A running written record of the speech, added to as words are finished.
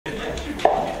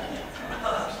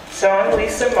So I'm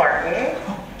Lisa Martin,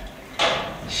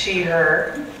 she,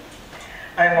 her.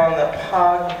 I'm on the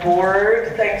POG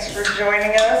board. Thanks for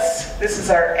joining us. This is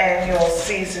our annual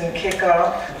season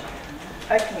kickoff.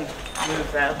 I can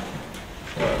move that.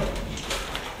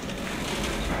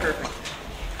 Perfect.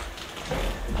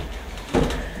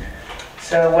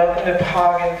 So welcome to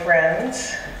POG and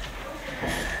Friends.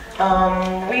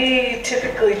 We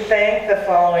typically thank the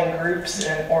following groups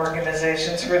and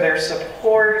organizations for their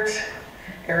support: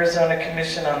 Arizona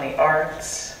Commission on the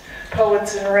Arts,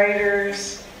 Poets and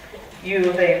Writers, U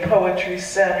of A Poetry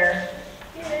Center,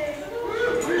 yay.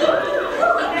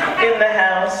 In the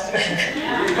house,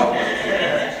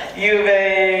 U of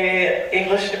A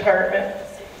English Department,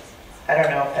 I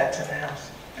don't know if that's in the house,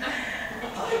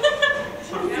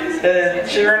 the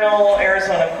Journal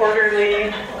Arizona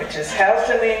Quarterly, which is housed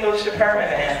in the English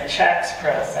Department, and Chax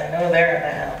Press, I know they're in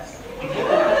the house.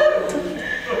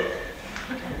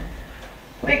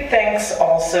 Big thanks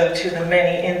also to the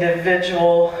many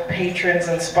individual patrons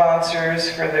and sponsors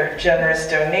for their generous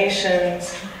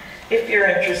donations. If you're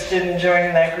interested in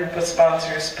joining that group of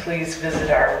sponsors, please visit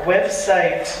our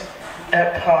website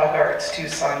at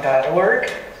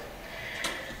POGartstucson.org.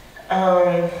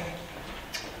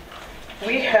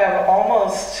 We have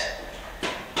almost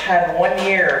had 1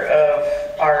 year of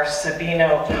our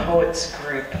Sabino Poets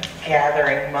group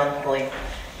gathering monthly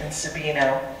in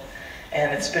Sabino,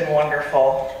 and it's been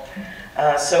wonderful.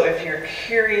 So if you're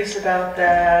curious about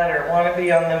that or want to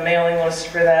be on the mailing list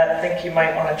for that, I think you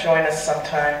might want to join us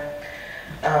sometime.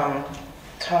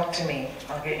 Talk to me.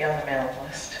 I'll get you on the mailing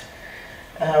list.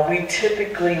 We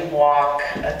typically walk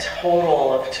a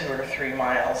total of 2 or 3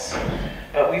 miles,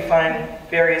 but we find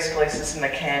various places in the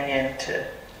canyon to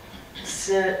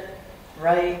sit,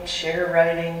 write, share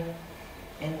writing,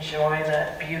 enjoy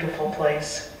that beautiful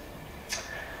place.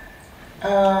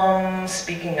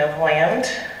 Speaking of land,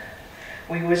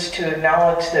 we wish to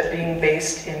acknowledge that being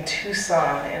based in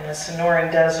Tucson in the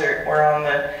Sonoran Desert, we're on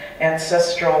the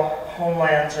ancestral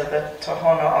homelands of the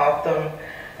Tohono O'odham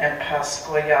and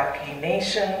Pasquayaqui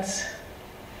nations.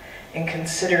 In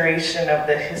consideration of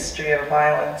the history of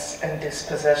violence and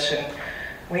dispossession,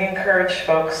 we encourage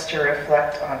folks to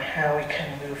reflect on how we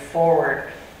can move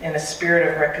forward in a spirit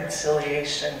of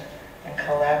reconciliation and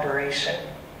collaboration.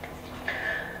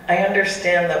 I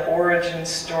understand the origin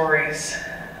stories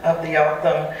of the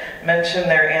O'odham mention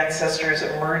their ancestors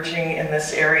emerging in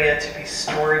this area to be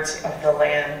stewards of the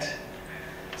land.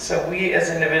 So we as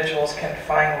individuals can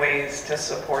find ways to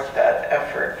support that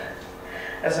effort.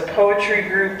 As a poetry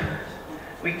group,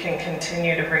 we can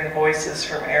continue to bring voices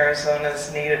from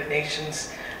Arizona's Native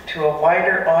nations to a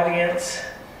wider audience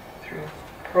through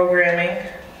programming.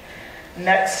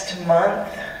 Next month,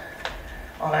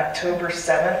 on October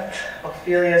 7th,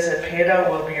 Ophelia Zepeda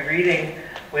will be reading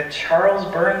with Charles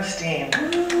Bernstein.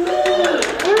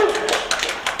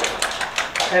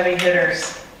 Heavy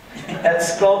hitters at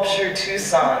Sculpture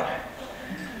Tucson,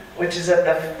 which is at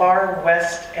the far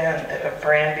west end of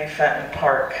Brandy Fenton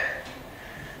Park.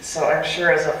 So I'm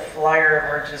sure as a flyer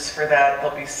emerges for that,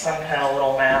 there'll be some kind of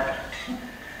little map.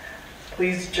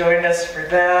 Please join us for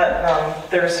that.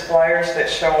 There's flyers that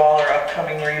show all our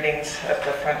upcoming readings at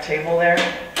the front table there.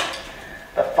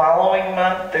 The following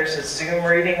month, there's a Zoom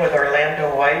reading with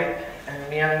Orlando White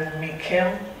and Myung Mi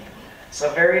Kim. So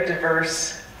very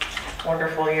diverse,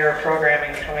 wonderful year of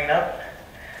programming coming up.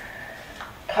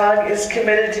 POG is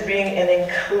committed to being an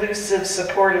inclusive,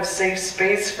 supportive, safe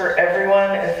space for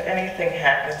everyone. If anything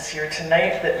happens here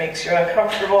tonight that makes you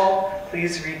uncomfortable,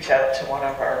 please reach out to one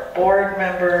of our board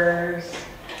members,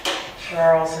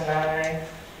 Charles and I.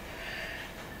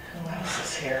 Who else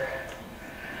is here?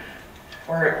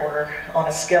 We're on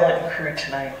a skeleton crew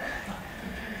tonight.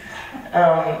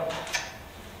 I'm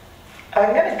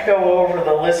going to go over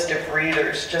the list of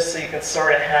readers just so you can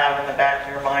sort of have in the back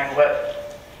of your mind what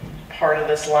part of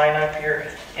this lineup you're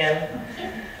in.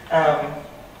 I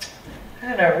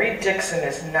don't know, Reed Dixon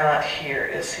is not here,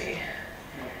 is he?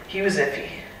 He was iffy.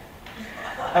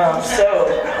 So,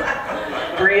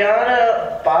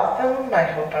 Bryanna Botham, I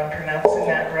hope I'm pronouncing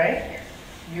that right.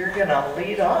 You're gonna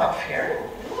lead off here.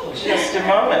 Just a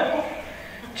moment.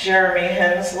 Germane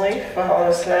Hensley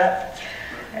follows that.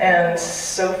 And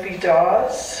Sophie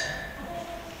Daws.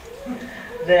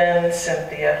 Then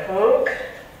Cynthia Hogue.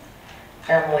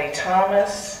 Emily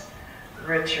Thomas,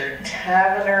 Richard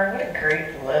Tavenner, what a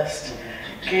great list.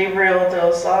 Gabriel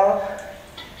Dozal,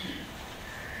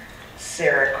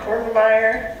 Sarah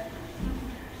Kortemeier.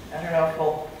 I don't know if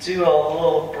we'll do a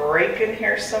little break in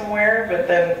here somewhere, but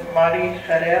then Madi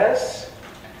Herreras,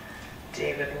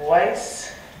 David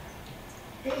Weiss,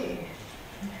 hey,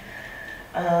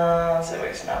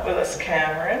 Zoe's not with us.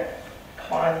 Cameron,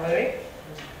 Quan, Louie.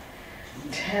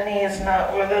 Tenny is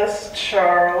not with us.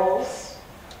 Charles.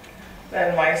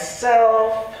 Then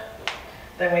myself.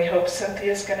 Then we hope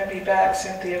Cynthia's going to be back.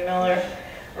 Cynthia Miller.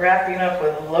 Wrapping up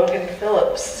with Logan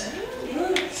Phillips.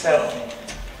 So,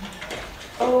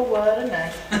 oh, what a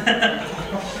night.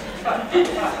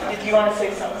 Did you want to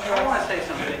say something? I want to say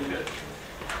something good.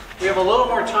 We have a little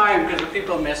more time because of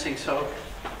people missing, so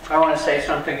I want to say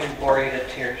something and bore you to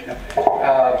tears. No.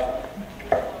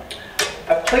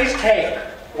 Please take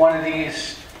one of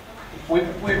these.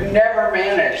 We've never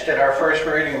managed at our first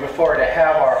reading before to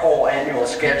have our whole annual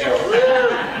schedule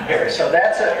here, so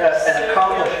that's an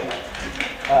accomplishment.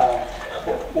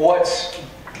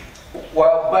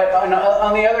 But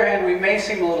on the other hand, we may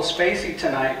seem a little spacey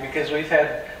tonight because we've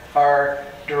had our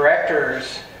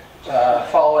directors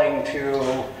falling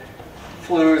to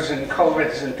flus and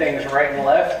COVIDs and things right and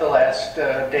left the last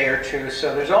day or two.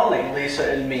 So there's only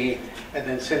Lisa and me, and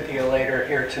then Cynthia later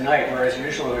here tonight, whereas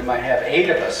usually we might have 8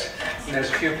 of us. And there's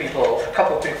a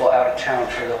couple people out of town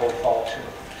for the whole fall too.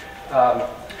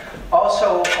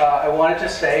 Also, I wanted to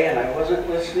say, and I wasn't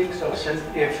listening, so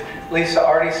if Lisa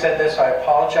already said this, I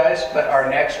apologize, but our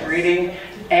next reading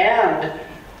and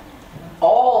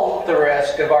all the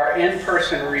rest of our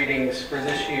in-person readings for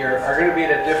this year are going to be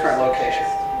at a different location.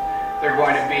 They're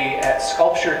going to be at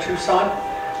Sculpture Tucson,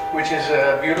 which is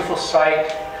a beautiful site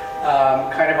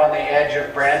kind of on the edge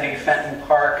of Brandy-Fenton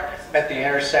Park at the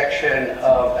intersection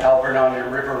of Alvernon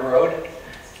and River Road.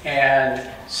 And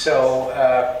so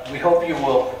we hope you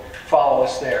will follow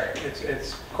us there.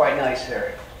 It's quite nice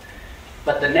there.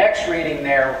 But the next reading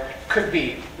there could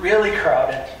be really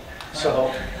crowded,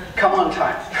 so come on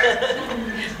time.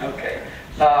 Okay.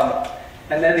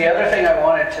 And then the other thing I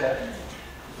wanted to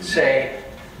say,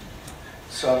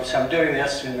 so I'm doing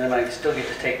this, and then I still get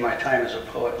to take my time as a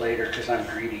poet later because I'm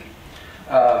greedy.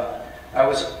 I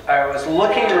was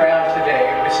looking around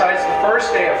today. Besides the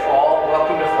first day of fall,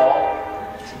 welcome to fall.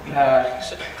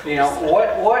 You know,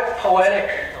 what poetic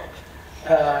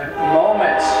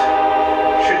moments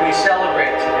should we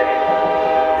celebrate today?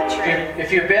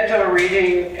 If you've been to a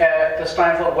reading at the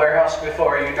Steinfeld warehouse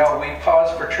before, you know we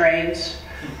pause for trains.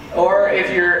 Or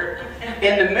if you're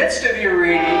in the midst of your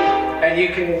reading and you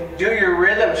can do your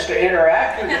rhythms to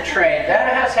interact with the train,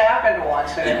 that has happened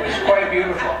once and it was quite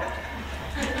beautiful.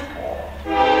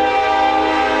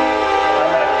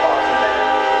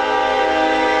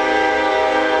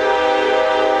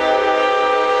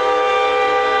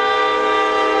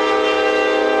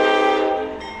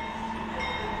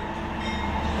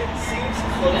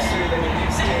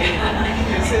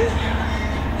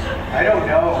 I don't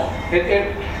know.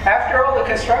 After all the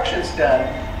construction's done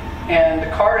and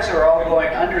the cars are all going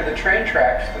under the train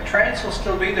tracks, the trains will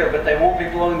still be there, but they won't be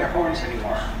blowing their horns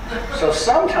anymore. So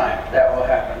sometime that will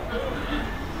happen.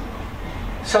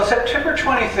 So September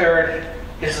 23rd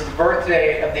is the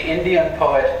birthday of the Indian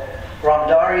poet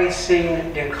Ramdari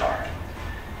Singh Dinkar.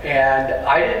 And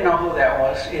I didn't know who that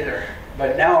was either,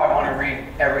 but now I want to read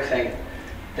everything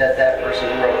that person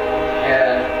wrote.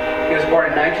 And he was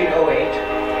born in 1908.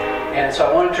 And so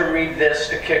I wanted to read this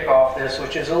to kick off this,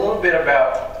 which is a little bit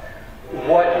about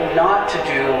what not to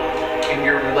do in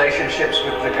your relationships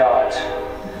with the gods,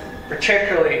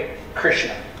 particularly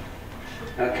Krishna.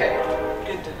 Okay.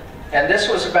 And this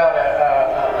was about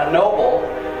a noble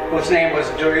whose name was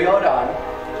Duryodhana,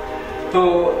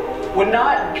 who would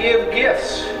not give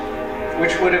gifts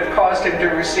which would have caused him to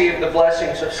receive the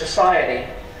blessings of society.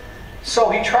 So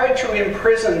he tried to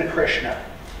imprison Krishna.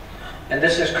 And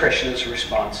this is Krishna's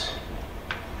response.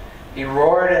 He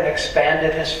roared and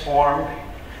expanded his form.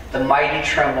 The mighty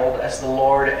trembled as the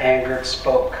Lord angered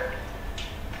spoke.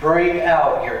 Bring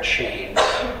out your chains.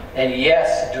 And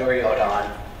yes,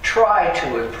 Duryodhana, try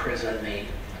to imprison me.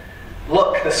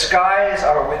 Look, the skies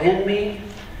are within me.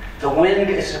 The wind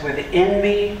is within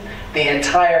me. The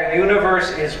entire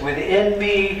universe is within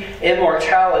me.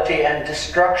 Immortality and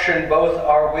destruction both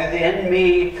are within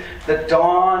me. The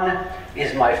dawn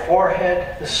is my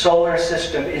forehead. The solar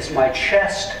system is my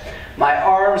chest. My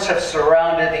arms have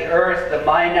surrounded the earth. The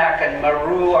Mainak and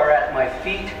Maru are at my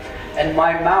feet. And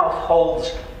my mouth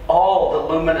holds all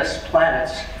the luminous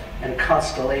planets and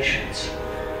constellations.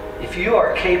 If you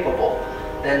are capable,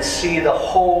 then see the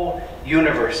whole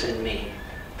universe in me.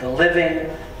 The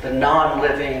living, the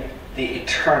non-living, the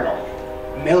eternal.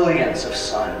 Millions of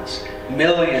suns,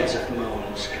 millions of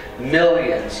moons,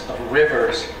 millions of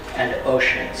rivers and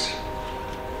oceans.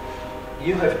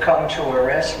 You have come to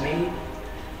arrest me?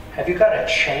 Have you got a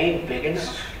chain big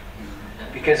enough?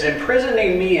 Because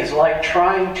imprisoning me is like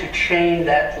trying to chain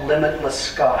that limitless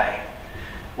sky.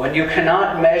 When you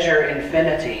cannot measure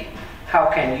infinity,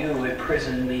 how can you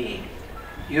imprison me?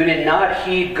 You did not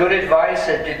heed good advice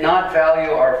and did not value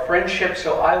our friendship,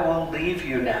 so I will leave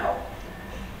you now,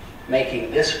 making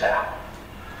this vow.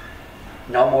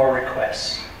 No more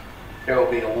requests. There will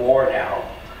be a war now.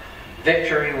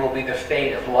 Victory will be the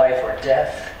fate of life or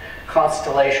death.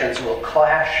 Constellations will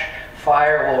clash.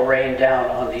 Fire will rain down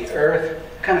on the earth.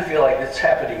 I kind of feel like it's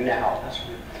happening now.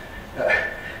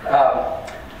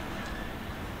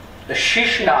 The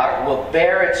Shishnak will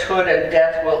bare its hood and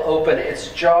death will open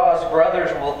its jaws.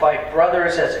 Brothers will fight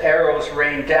brothers as arrows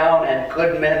rain down, and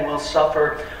good men will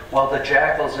suffer while the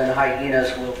jackals and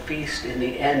hyenas will feast. In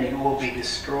the end, you will be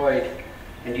destroyed,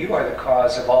 and you are the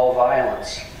cause of all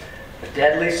violence. A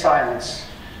deadly silence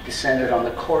descended on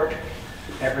the court.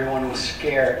 Everyone was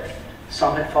scared.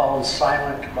 Some had fallen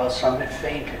silent, while some had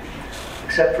fainted,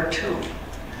 except for two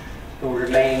who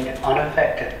remained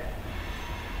unaffected.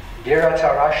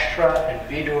 Dhritarashtra and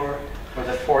Vidur were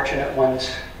the fortunate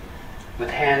ones, with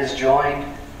hands joined,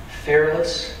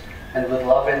 fearless, and with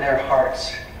love in their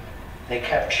hearts. They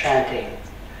kept chanting,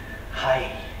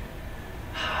 Hai,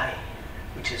 Hai,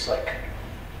 which is like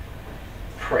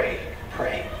pray,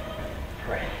 pray,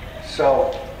 pray.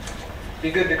 So,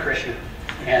 be good to Krishna,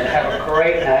 and have a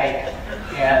great night.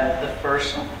 And the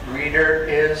first reader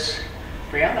is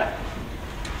Bryanna.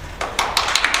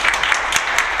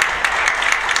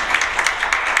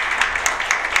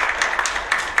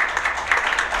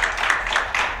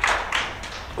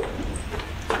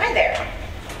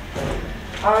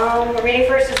 Reading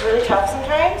first is really tough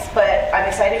sometimes, but I'm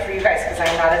excited for you guys because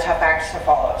I'm not a tough act to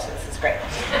follow, so this is great.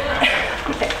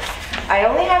 I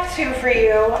only have two for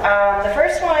you. The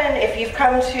first one, if you've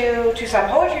come to Tucson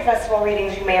Poetry Festival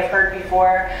readings, you may have heard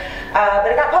before, but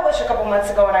it got published a couple months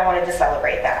ago and I wanted to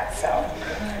celebrate that, so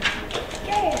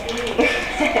yay.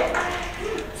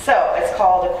 So it's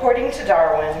called According to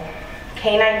Darwin,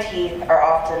 canine teeth are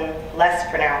often less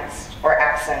pronounced or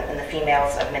absent in the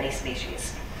females of many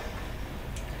species.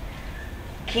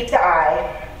 Keep the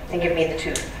eye and give me the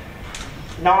tooth.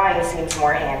 Gnawing seems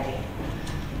more handy.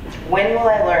 When will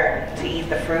I learn to eat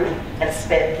the fruit and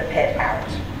spit the pit out?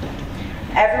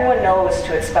 Everyone knows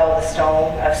to expel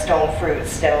the stone fruit.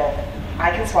 Still,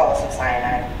 I can swallow some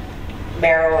cyanide.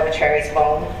 Marrow of a cherry's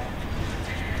bone.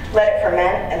 Let it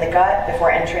ferment in the gut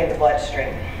before entering the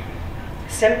bloodstream.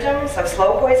 Symptoms of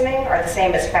slow poisoning are the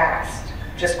same as fast,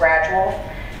 just gradual,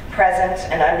 present,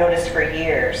 and unnoticed for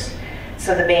years,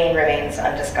 so the bane remains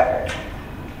undiscovered.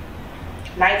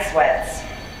 Night sweats,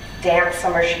 damp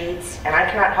summer sheets, and I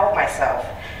cannot help myself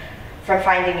from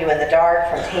finding you in the dark,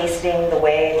 from tasting the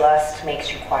way lust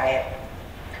makes you quiet.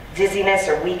 Dizziness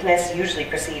or weakness usually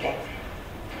preceding.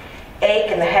 Ache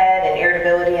in the head and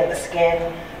irritability in the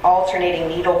skin, alternating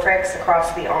needle pricks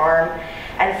across the arm,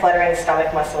 and fluttering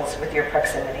stomach muscles with your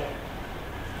proximity.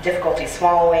 Difficulty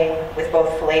swallowing with both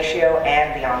fellatio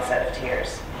and the onset of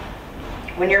tears.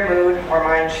 When your mood or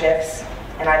mind shifts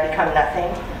and I become nothing,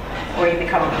 or you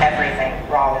become everything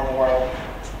wrong in the world.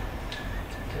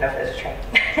 I don't know if there's a train.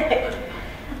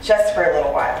 Just for a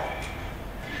little while.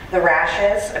 The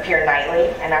rashes appear nightly,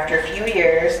 and after a few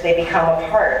years, they become a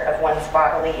part of one's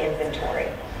bodily inventory.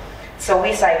 So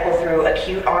we cycle through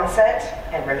acute onset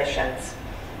and remissions.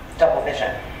 Double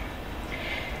vision.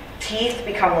 Teeth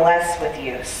become less with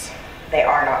use. They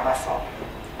are not muscle.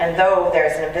 And though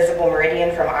there's an invisible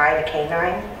meridian from eye to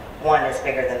canine, one is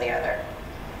bigger than the other.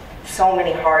 So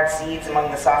many hard seeds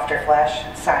among the softer flesh,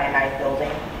 cyanide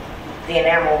building. The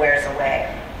enamel wears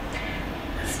away.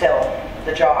 Still,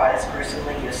 the jaw is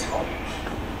gruesomely useful.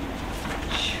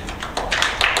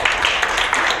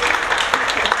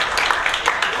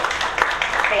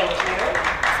 Thank you.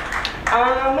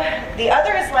 The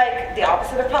other is like the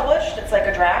opposite of published. It's like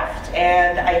a draft,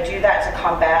 and I do that to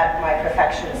combat my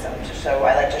perfectionism. So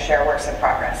I like to share works in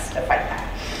progress to fight that.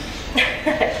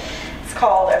 It's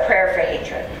called A Prayer for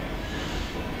Hatred.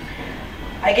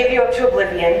 I give you up to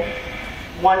oblivion.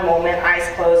 One moment, eyes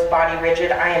closed, body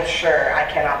rigid, I am sure I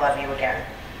cannot love you again.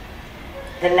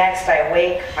 The next I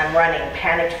awake, I'm running,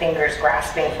 panicked fingers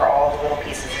grasping for all the little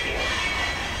pieces of you.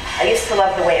 I used to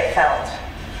love the way it felt.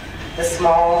 The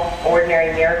small,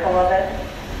 ordinary miracle of it.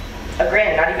 A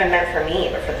grin, not even meant for me,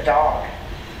 but for the dog.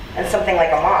 And something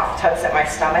like a moth tugs at my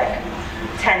stomach.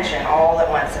 Tension all at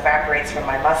once evaporates from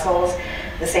my muscles,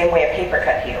 the same way a paper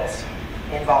cut heals.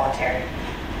 Involuntary.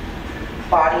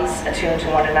 Bodies attuned to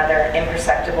one another,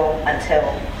 imperceptible until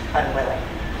unwilling.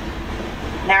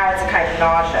 Now it's a kind of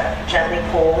nausea, gently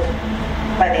pulled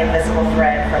by the invisible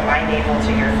thread from my navel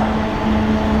to your thumb.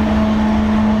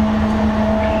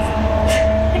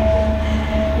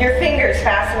 Your fingers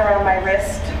fasten around my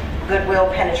wrist,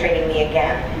 goodwill penetrating me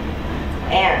again.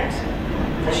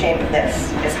 And the shame of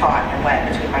this is hot and wet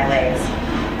between my legs.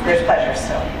 There's pleasure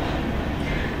still.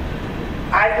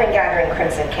 I've been gathering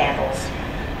crimson candles.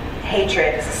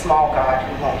 Hatred is a small god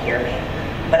who won't hear me,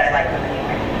 but I like them anyway.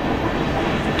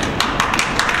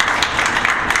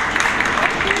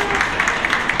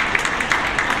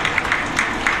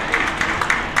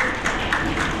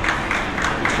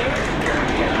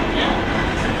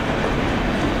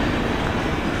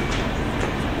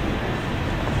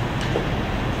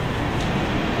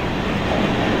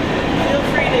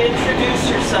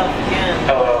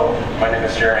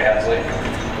 Germane Hensley.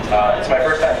 It's my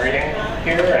first time reading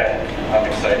here, and I'm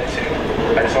excited too.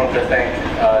 I just wanted to thank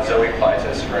Zoe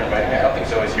Plytis for inviting me. I don't think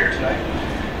Zoe's here tonight.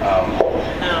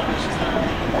 No, she's not.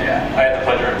 Yeah, I had the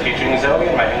pleasure of teaching Zoe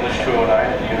in my English 209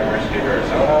 at the University of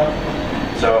Arizona.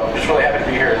 So I'm just really happy to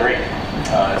be here and read.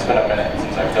 It's been a minute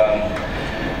since I've done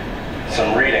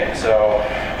some reading, so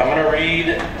I'm going to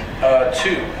read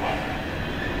two.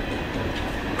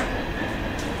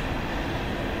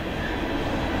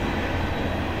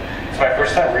 My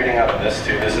first time reading out of this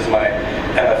too. This is my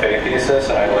MFA thesis,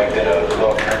 and I did a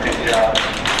little printing job.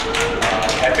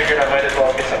 I figured I might as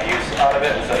well get some use out of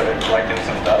it instead of it collecting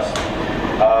some dust.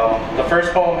 The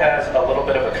first poem has a little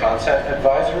bit of a content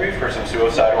advisory for some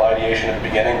suicidal ideation at the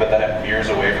beginning, but then it veers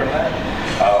away from that.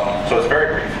 So it's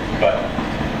very brief, but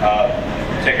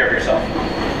take care of yourself.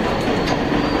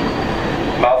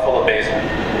 Mouthful of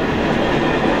basement.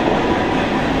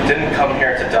 Didn't come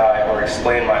here to die or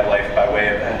explain my life by way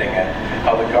of ending it.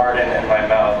 How the garden in my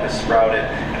mouth has sprouted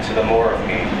into the more of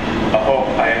me. A hope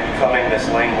I am becoming this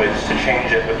language to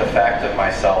change it with the fact of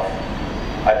myself.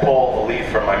 I pull a leaf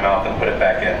from my mouth and put it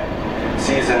back in.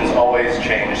 Seasons always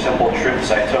change. Simple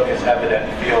truths I took as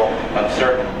evident feel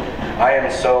uncertain. I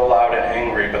am so loud and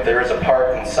angry, but there is a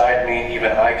part inside me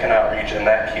even I cannot reach, and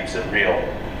that keeps it real.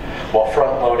 While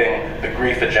front-loading the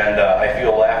grief agenda, I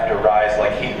feel laughter rise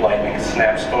like heat lightning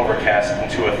snaps overcast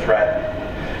into a threat.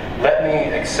 Let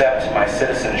me accept my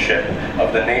citizenship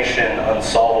of the nation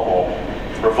unsolvable.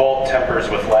 Revolt tempers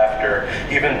with laughter.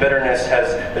 Even bitterness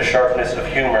has the sharpness of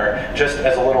humor. Just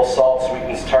as a little salt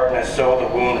sweetens tartness, so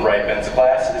the wound ripens.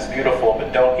 Glass is beautiful,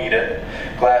 but don't eat it.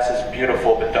 Glass is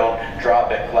beautiful, but don't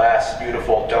drop it. Glass,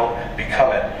 beautiful, don't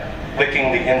become it.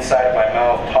 Licking the inside of my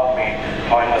mouth taught me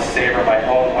how I must savor my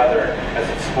own weather as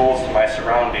it spools to my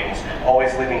surroundings,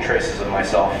 always leaving traces of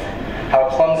myself. How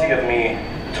clumsy of me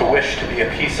to wish to be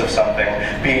a piece of something,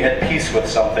 be at peace with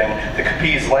something. The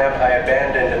Capiz lamp I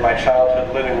abandoned in my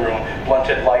childhood living room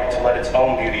blunted light to let its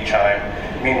own beauty chime.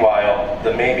 Meanwhile,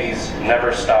 the maybes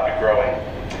never stopped growing.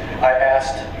 I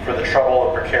asked for the trouble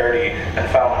of precarity and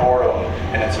found boredom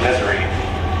in its misery.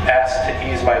 Asked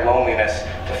to ease my loneliness,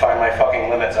 to find my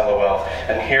fucking limits, LOL.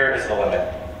 And here is the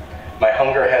limit. My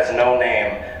hunger has no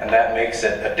name, and that makes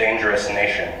it a dangerous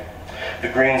nation. The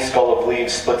green skull of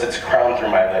leaves splits its crown through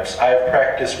my lips. I have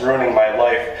practiced ruining my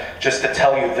life just to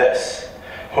tell you this.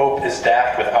 Hope is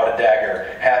daft without a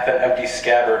dagger. Half an empty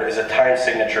scabbard is a time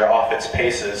signature off its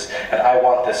paces. And I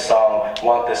want this song,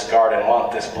 want this garden,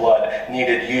 want this blood.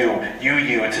 Needed you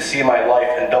to see my life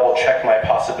and double check my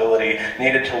possibility.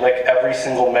 Needed to lick every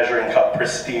single measuring cup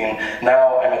pristine.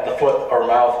 Now I'm at the foot or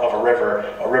mouth of a river.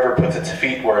 A river puts its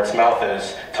feet where its mouth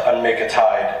is to unmake a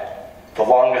tide. The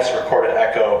longest recorded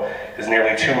echo is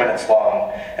nearly 2 minutes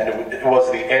long, and it was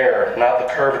the air, not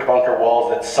the curved bunker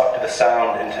walls, that sucked the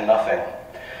sound into nothing.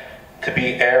 To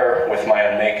be air with my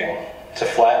unmaking, to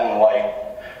flatten light,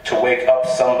 to wake up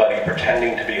somebody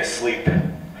pretending to be asleep.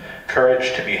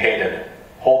 Courage to be hated,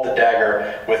 hold the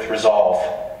dagger with resolve,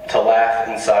 to laugh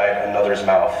inside another's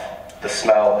mouth, the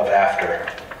smell of after.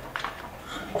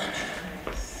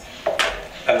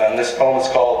 And then this poem is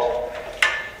called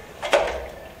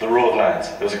The Rule of Nines.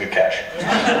 It was a good catch.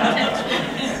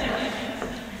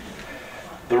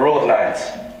 The Rule of Nines.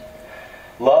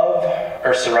 Love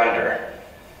or surrender?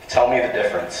 Tell me the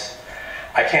difference.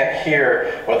 I can't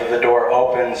hear whether the door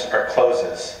opens or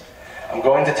closes. I'm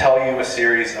going to tell you a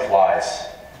series of lies.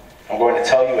 I'm going to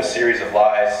tell you a series of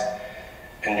lies,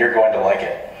 and you're going to like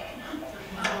it.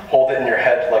 Hold it in your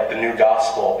head like the new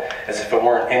gospel, as if it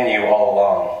weren't in you all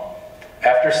along.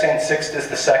 After St. Sixtus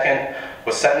II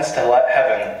was sentenced to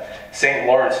heaven, St.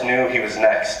 Lawrence knew he was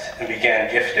next and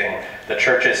began gifting the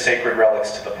church's sacred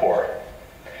relics to the poor.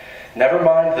 Never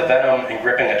mind the venom in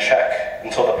gripping a check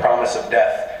until the promise of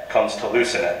death comes to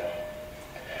loosen it.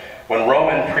 When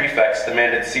Roman prefects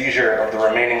demanded seizure of the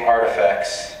remaining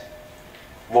artifacts,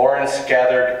 Lawrence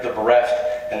gathered the bereft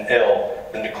and ill,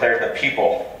 then declared the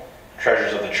people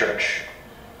treasures of the church.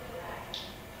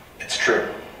 It's true.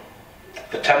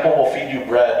 The temple will feed you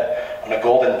bread on a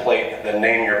golden plate, then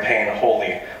name your pain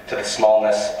wholly to the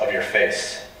smallness of your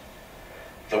face.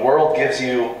 The world gives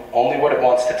you only what it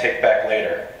wants to take back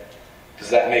later. Does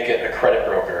that make it a credit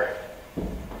broker?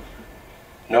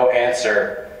 No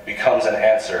answer becomes an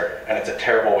answer, and it's a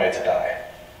terrible way to die.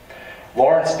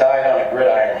 Lawrence died on a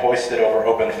gridiron hoisted over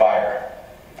open fire.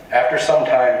 After some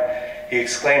time, he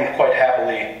exclaimed quite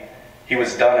happily, he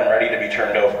was done and ready to be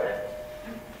turned over.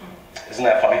 Isn't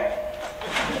that funny?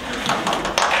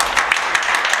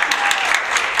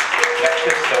 Next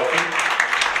is Sophie.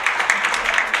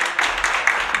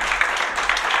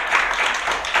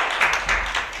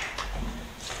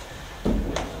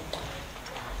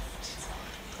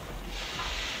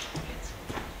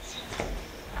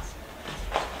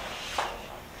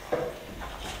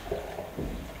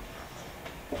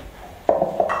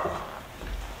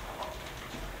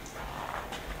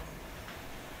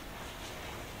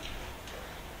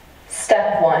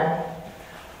 Step 1.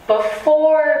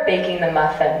 Before baking the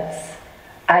muffins,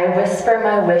 I whisper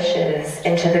my wishes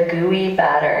into the gooey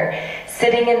batter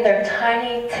sitting in their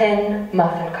tiny tin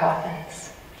muffin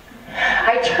coffins.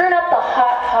 I turn up the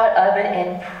hot oven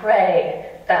and pray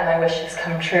that my wishes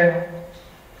come true.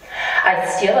 I'd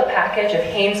steal a package of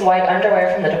Hanes white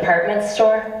underwear from the department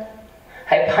store.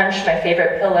 I punch my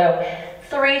favorite pillow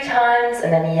 3 times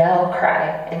and then yell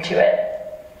cry into it.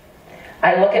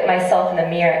 I look at myself in the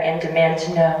mirror and demand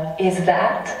to know, is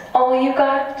that all you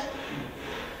got?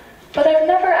 But I've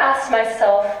never asked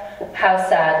myself, how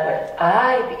sad would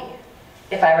I be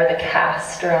if I were the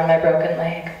cast around my broken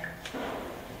leg?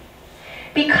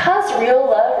 Because real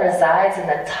love resides in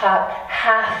the top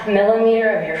 ½ millimeter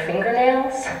of your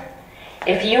fingernails,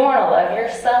 if you want to love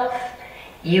yourself,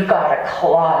 you gotta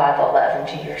claw the love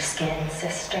into your skin,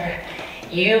 sister.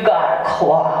 You gotta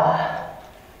claw.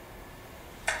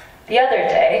 The other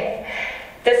day,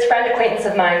 this friend acquaintance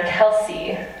of mine,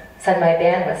 Kelsey, said my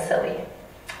band was silly.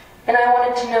 And I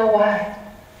wanted to know why.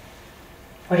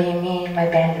 What do you mean my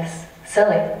band is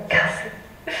silly, Kelsey?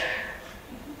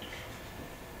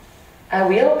 I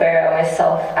wheelbarrow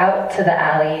myself out to the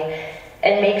alley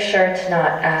and make sure to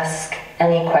not ask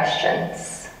any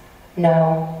questions.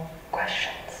 No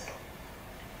questions.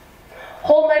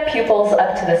 Hold my pupils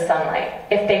up to the sunlight.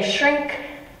 If they shrink,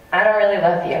 I don't really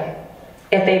love you.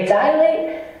 If they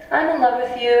dilate, I'm in love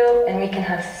with you and we can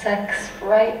have sex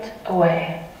right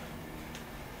away.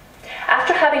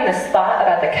 After having this thought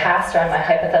about the cast around my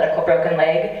hypothetical broken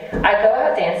leg, I go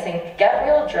out dancing, get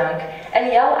real drunk, and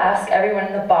ask everyone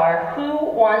in the bar who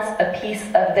wants a piece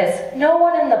of this. No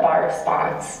one in the bar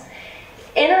responds.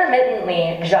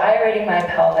 Intermittently gyrating my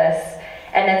pelvis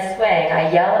and then swaying, I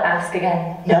ask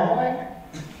again, no one?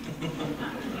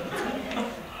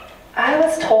 I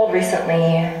was told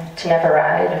recently to never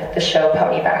ride the show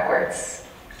pony backwards.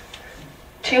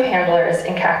 2 handlers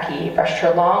in khaki brushed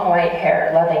her long white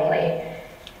hair lovingly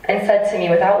and said to me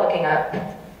without looking up,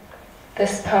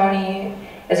 "This pony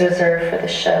is reserved for the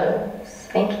shows.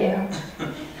 Thank you."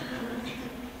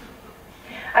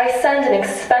 I send an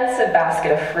expensive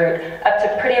basket of fruit up to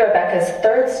Pretty Rebecca's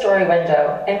 3rd-story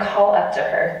window and call up to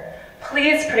her,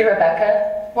 "Please, Pretty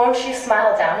Rebecca, won't you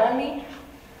smile down on me?"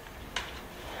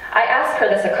 I ask her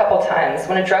this a couple times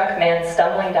when a drunk man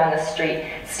stumbling down the street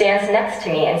stands next to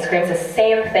me and screams the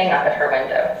same thing up at her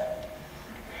window.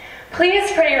 "Please,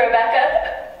 Pretty Rebecca,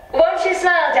 won't you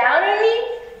smile down on me?"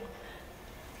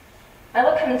 I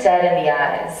look him dead in the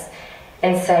eyes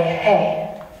and say, "Hey,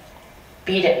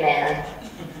 beat it, man.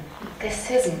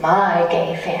 This is my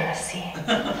gay fantasy."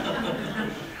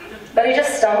 But he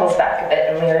just stumbles back a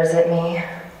bit and leers at me.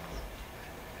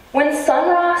 When Sun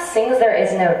Ra sings "There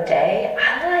Is No Day,"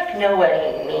 I know what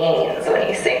he means when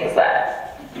he sings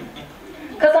that.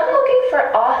 Because I'm looking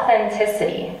for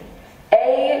authenticity.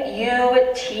 AUTHENTICITY.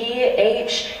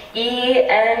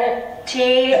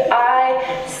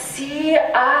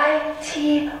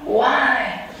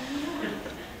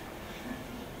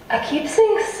 I keep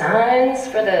seeing signs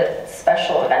for the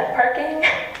special event parking.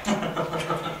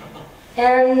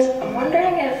 And I'm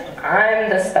wondering if I'm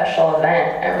the special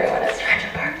event everyone is trying to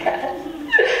park at.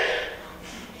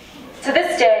 To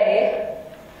this day,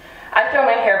 I throw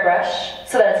my hairbrush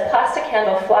so that its plastic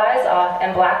handle flies off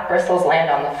and black bristles land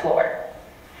on the floor.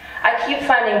 I keep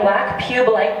finding black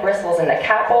pube-like bristles in the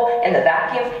cat bowl, in the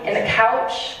vacuum, in the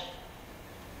couch.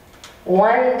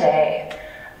 One day,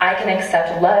 I can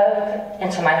accept love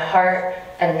into my heart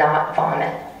and not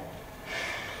vomit.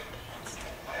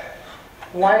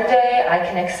 One day, I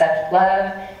can accept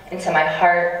love into my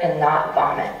heart and not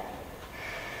vomit.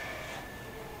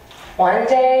 One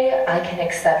day, I can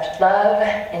accept love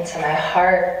into my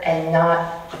heart and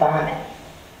not vomit.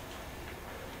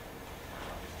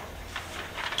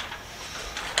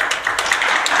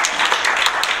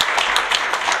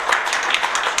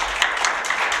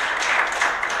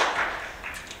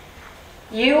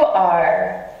 You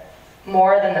are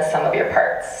more than the sum of your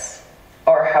parts,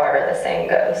 or however the saying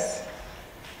goes.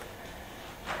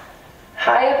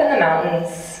 High up in the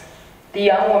mountains, the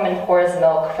young woman pours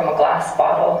milk from a glass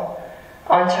bottle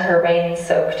onto her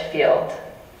rain-soaked field.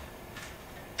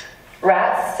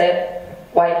 Rats sip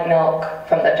white milk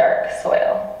from the dark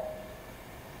soil.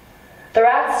 The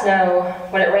rats know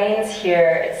when it rains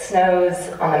here, it snows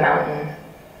on the mountain.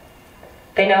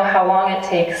 They know how long it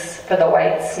takes for the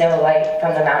white snow light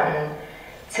from the mountain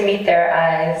to meet their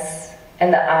eyes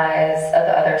and the eyes of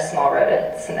the other small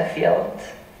rodents in the field.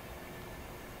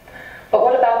 But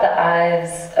what about the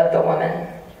eyes of the woman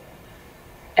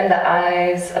and the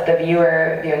eyes of the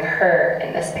viewer viewing her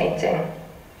in this painting?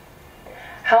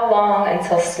 How long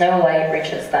until snow light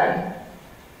reaches them?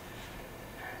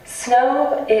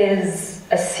 Snow is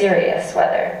a serious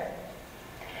weather,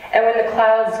 and when the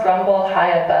clouds grumble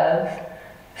high above,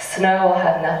 snow will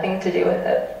have nothing to do with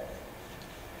it.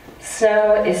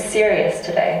 Snow is serious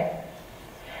today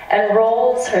and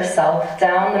rolls herself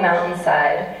down the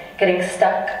mountainside, getting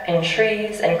stuck in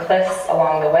trees and cliffs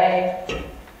along the way.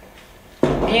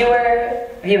 Viewer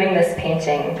viewing this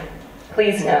painting,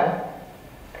 please know,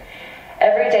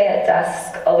 every day at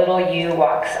dusk, a little you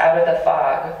walks out of the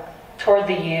fog toward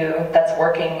the you that's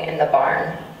working in the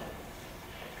barn.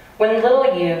 When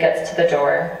little you gets to the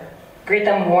door, greet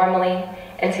them warmly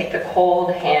and take the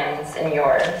cold hands in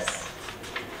yours.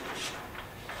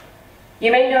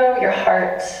 You may know your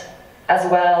heart as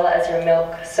well as your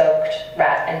milk-soaked,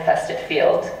 rat-infested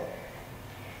field.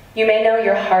 You may know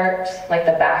your heart like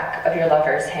the back of your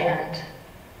lover's hand,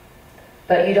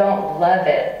 but you don't love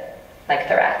it like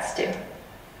the rats do.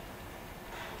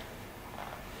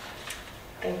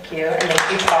 Thank you, and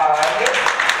thank you, POG.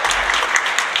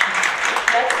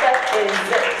 Next up is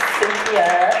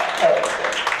Cynthia Hogue.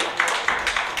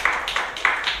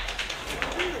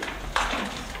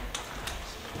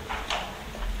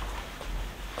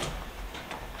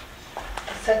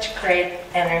 Such great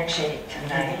energy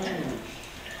tonight.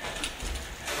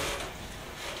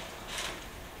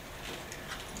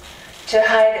 To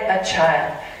hide a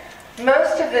child.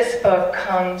 Most of this book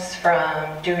comes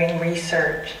from doing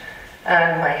research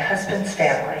on my husband's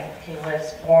family. He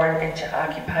was born into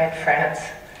occupied France.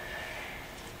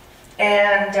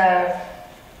 And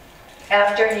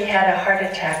after he had a heart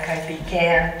attack, I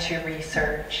began to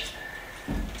research.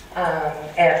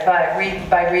 And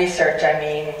by research, I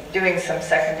mean doing some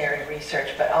secondary research,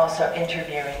 but also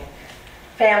interviewing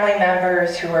family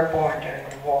members who were born during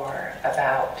the war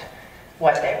about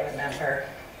what they remember.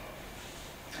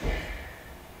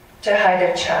 To hide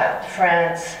a child,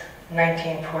 France,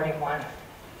 1941.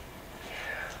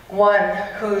 One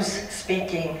who's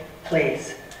speaking,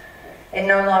 please. It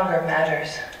no longer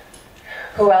matters.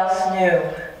 Who else knew?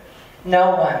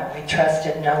 No one. We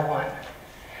trusted no one.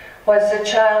 Was the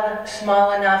child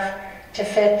small enough to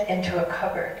fit into a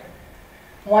cupboard?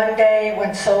 One day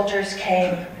when soldiers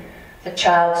came, the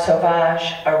child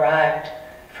sauvage arrived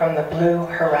from the blue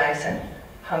horizon,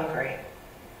 hungry.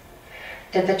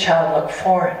 Did the child look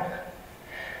foreign?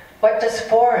 What does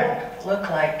foreign look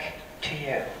like to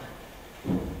you?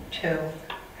 2.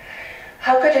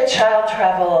 How could a child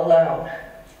travel alone?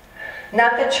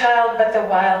 Not the child, but the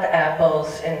wild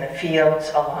apples in the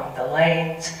fields along the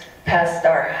lanes, past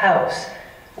our house,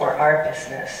 were our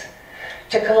business.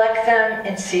 To collect them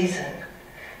in season,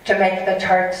 to make the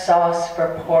tart sauce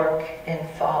for pork in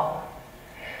fall.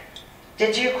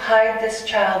 Did you hide this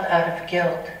child out of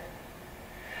guilt?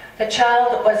 The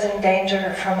child was in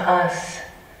danger from us,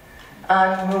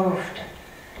 unmoved,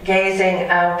 gazing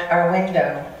out our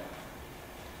window.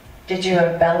 Did you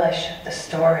embellish the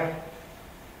story?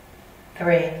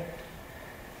 3.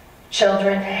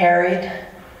 Children harried,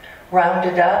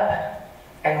 rounded up,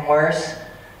 and worse,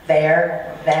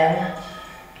 there, then,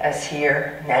 as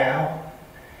here, now.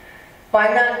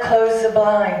 Why not close the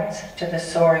blinds to the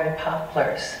soaring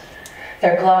poplars,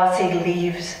 their glossy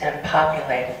leaves and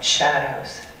populated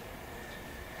shadows?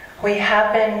 We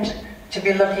happened to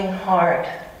be looking hard,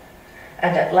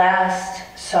 and at last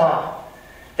saw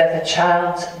that the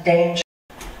child's danger.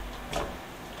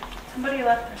 Somebody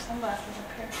left their sunglasses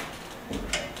up here.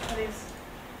 Are these?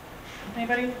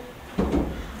 Anybody?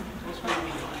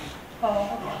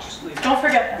 Oh, okay. Don't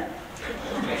forget them.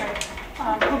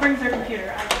 Okay. Who brings their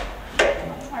computer?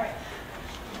 All right.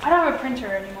 I don't have a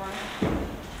printer anymore.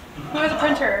 Who has a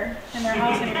printer in their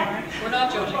house anymore? We're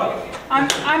not judging you.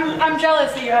 I'm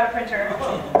jealous that you have a printer.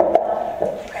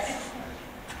 Okay.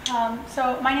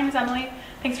 So my name is Emily.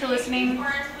 Thanks for listening.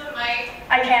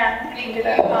 I can do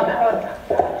that.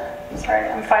 Sorry,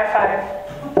 I'm 5'5".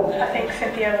 I think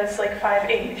Cynthia was like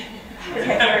 5'8". is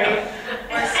my theory.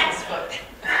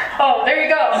 Oh, there you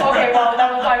go. Okay, well,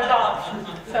 that was I was off.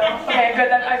 So, okay,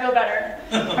 good. I feel better.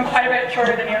 I'm quite a bit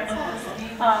shorter than you.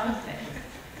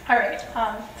 All right.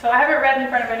 So I haven't read in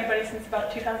front of anybody since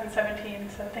about 2017,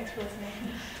 so thanks for listening.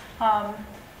 All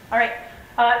right.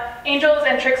 Angels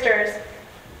and tricksters.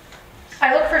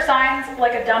 I look for signs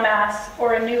like a dumbass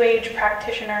or a New Age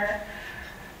practitioner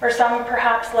or some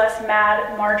perhaps less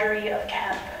mad Marjorie of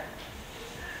Kemp.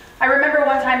 I remember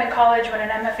one time in college when an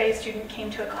MFA student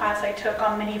came to a class I took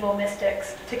on medieval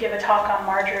mystics to give a talk on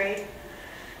Marjorie.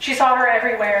 She saw her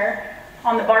everywhere,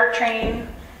 on the BART train,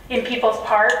 in People's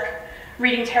Park,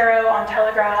 reading tarot on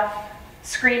Telegraph,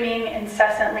 screaming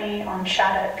incessantly on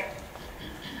Shattuck.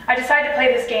 I decided to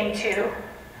play this game too.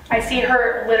 I see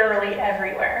her literally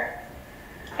everywhere.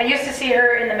 I used to see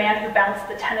her in The Man Who Bounced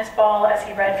the Tennis Ball as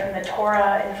he read from the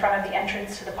Torah in front of the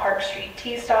entrance to the Park Street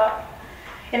tea stop,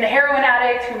 in The Heroin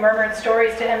Addict who murmured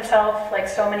stories to himself like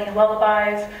so many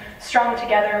lullabies, strung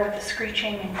together with the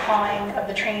screeching and clawing of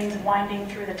the trains winding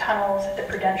through the tunnels at the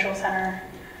Prudential Center,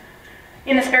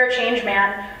 in The Spare Change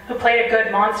Man who played a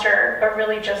good monster but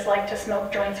really just liked to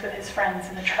smoke joints with his friends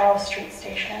in the Charles Street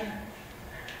station.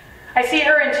 I see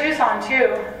her in Tucson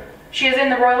too. She is in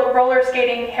The Roller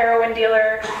Skating Heroin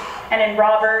Dealer and in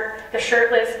Robert, the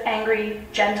shirtless, angry,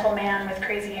 gentle man with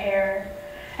crazy hair,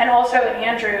 and also in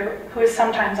Andrew, who is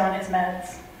sometimes on his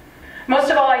meds. Most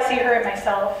of all, I see her in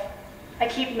myself. I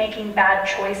keep making bad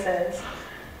choices.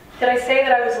 Did I say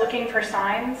that I was looking for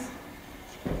signs?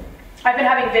 I've been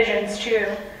having visions too.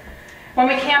 When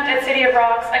we camped at City of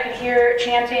Rocks, I could hear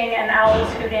chanting and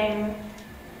owls hooting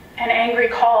and angry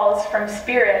calls from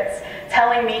spirits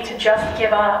telling me to just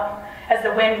give up as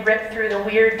the wind ripped through the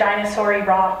weird dinosaur-y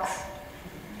rocks.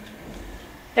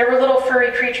 There were little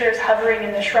furry creatures hovering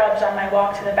in the shrubs on my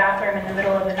walk to the bathroom in the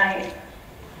middle of the night.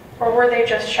 Or were they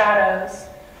just shadows?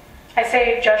 I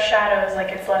say just shadows like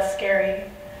it's less scary.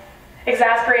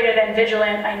 Exasperated and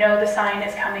vigilant, I know the sign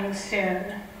is coming soon,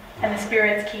 and the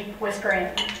spirits keep whispering,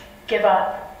 give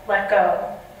up, let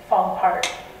go, fall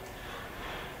apart.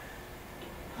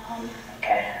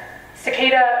 Okay,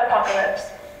 cicada apocalypse.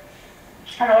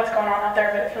 I don't know what's going on out there,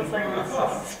 but it feels like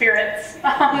it's spirits.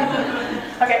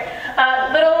 Okay,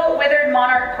 little withered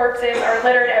monarch corpses are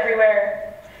littered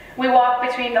everywhere. We walk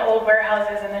between the old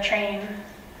warehouses and the train.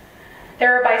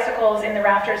 There are bicycles in the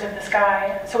rafters of the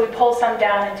sky, so we pull some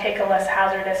down and take a less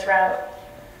hazardous route.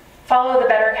 Follow the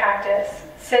better cactus,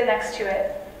 sit next to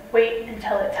it, wait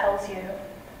until it tells you.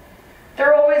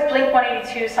 There are always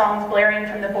Blink-182 songs blaring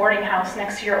from the boarding house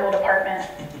next to your old apartment.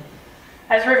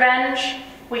 As revenge,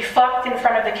 we fucked in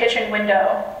front of the kitchen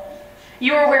window.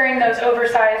 You were wearing those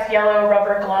oversized yellow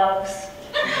rubber gloves.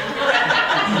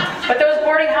 But those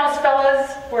boarding house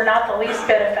fellas were not the least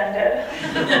bit offended.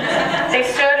 They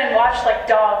stood and watched like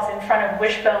dogs in front of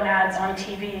Wishbone ads on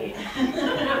TV.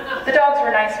 The dogs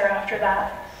were nicer after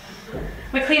that.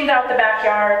 We cleaned out the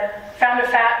backyard, found a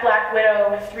fat black widow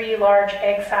with 3 large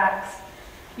egg sacs.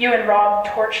 You and Rob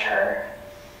torched her.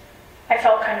 I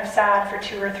felt kind of sad for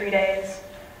 2 or 3 days.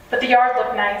 But the yard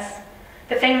looked nice.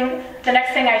 The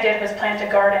next thing I did was plant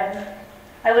a garden.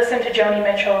 I listened to Joni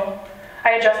Mitchell.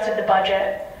 I adjusted the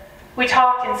budget. We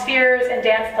talked in spheres and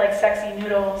danced like sexy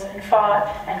noodles and fought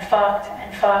and fucked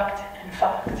and fucked and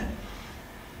fucked.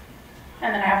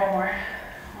 And then I have one more.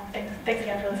 Oh, thanks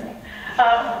again for listening.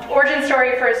 Origin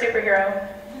story for a superhero.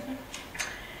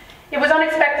 It was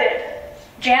unexpected.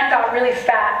 Jan got really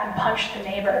fat and punched the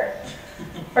neighbor.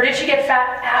 Or did she get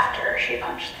fat after she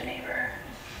punched the neighbor?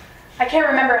 I can't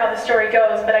remember how the story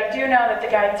goes, but I do know that the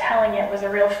guy telling it was a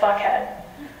real fuckhead.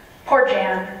 Poor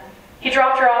Jan. He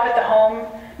dropped her off at the home,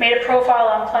 made a profile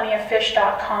on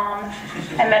plentyoffish.com,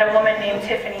 and met a woman named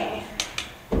Tiffany.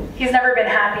 He's never been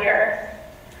happier.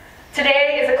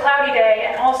 Today is a cloudy day,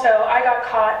 and also I got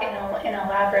caught in an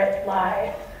elaborate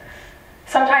lie.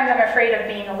 Sometimes I'm afraid of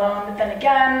being alone, but then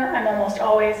again, I'm almost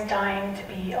always dying to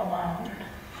be alone.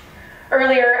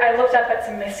 Earlier, I looked up at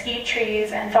some mesquite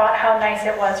trees and thought how nice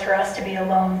it was for us to be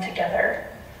alone together.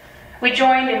 We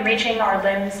joined in reaching our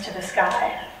limbs to the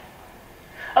sky.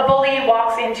 A bully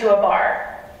walks into a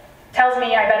bar, tells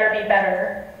me I better be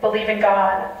better, believe in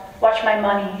God, watch my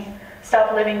money,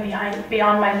 stop living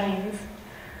beyond my means.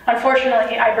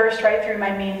 Unfortunately, I burst right through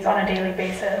my means on a daily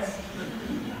basis.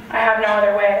 I have no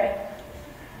other way.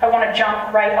 I want to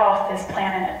jump right off this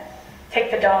planet,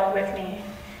 take the dog with me.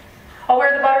 I'll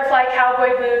wear the butterfly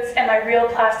cowboy boots and my real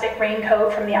plastic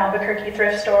raincoat from the Albuquerque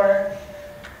thrift store.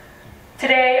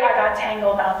 Today, I got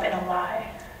tangled up in a lie.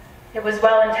 It was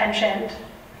well-intentioned.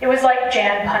 It was like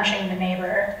Jan punching the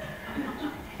neighbor.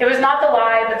 It was not the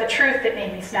lie, but the truth that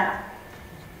made me snap.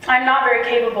 I'm not very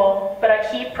capable, but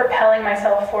I keep propelling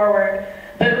myself forward,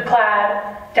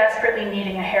 boot-clad, desperately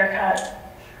needing a haircut.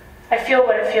 I feel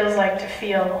what it feels like to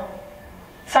feel.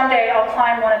 Someday I'll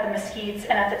climb one of the mesquites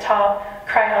and at the top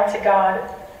cry out to God,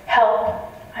 "Help,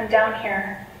 I'm down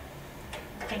here."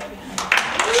 Thank you.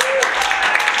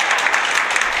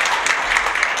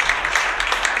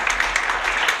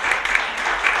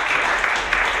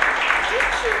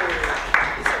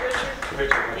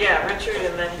 Richard. Yeah, Richard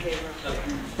and then Gabriel.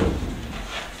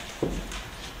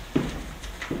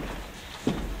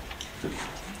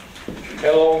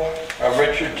 Hello, I'm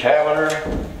Richard Tavenner,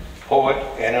 poet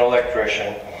and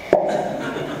electrician.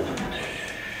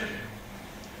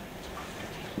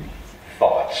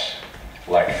 Thoughts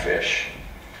like fish.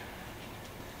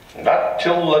 Not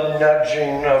till the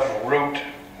nudging of root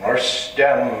or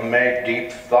stem made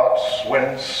deep thoughts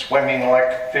when swimming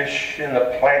like fish in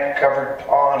the plant-covered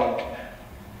pond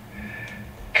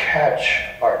catch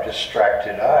our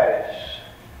distracted eyes.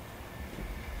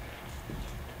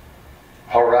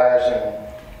 Horizon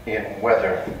in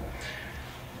weather.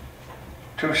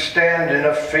 To stand in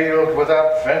a field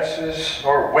without fences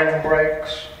or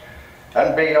windbreaks,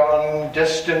 and beyond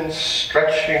distance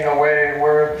stretching away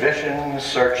where vision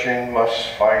searching must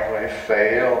finally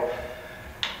fail.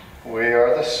 We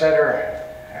are the center,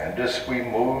 and as we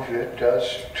move it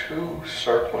does too,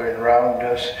 circling round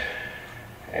us.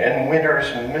 In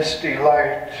winter's misty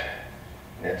light,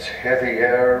 its heavy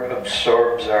air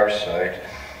absorbs our sight.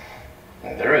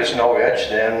 And there is no edge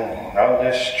then on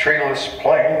this treeless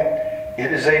plain.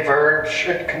 It is a verge,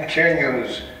 it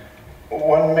continues.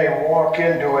 One may walk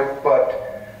into it, but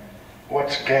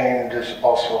what's gained is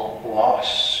also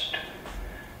lost.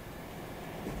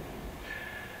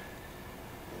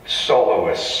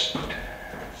 Soloist.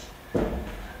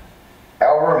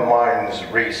 Our mind's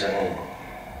reason,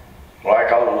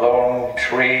 like a lone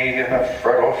tree in a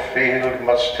fertile field,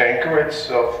 must anchor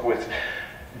itself with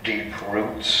deep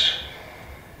roots.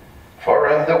 For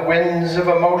in the winds of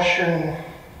emotion,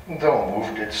 though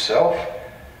moved itself,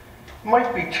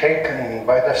 might be taken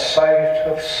by the sight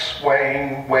of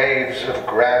swaying waves of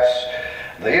grass,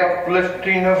 the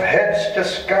uplifting of heads to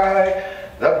sky,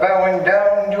 the bowing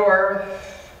down to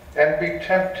earth, and be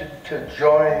tempted to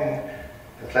join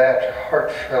that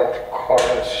heartfelt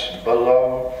chorus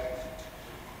below.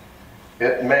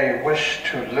 It may wish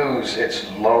to lose its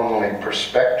lonely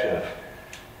perspective,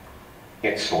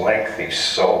 its lengthy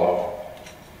solo,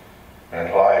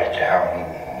 and lie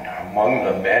down among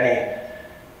the many,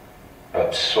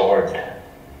 absorbed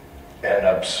and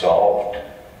absolved.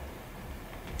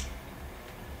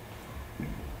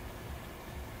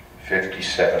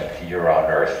 57th year on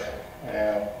Earth.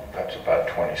 Yeah, that's about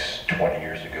 20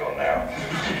 years ago now.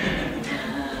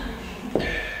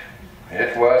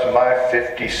 It was my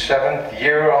 57th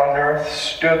year on Earth,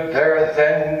 stood there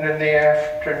then in the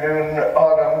afternoon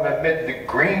autumn amid the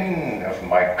green of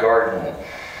my garden.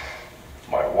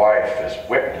 My wife as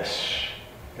witness,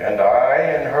 and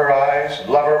I in her eyes,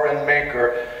 lover and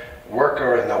maker,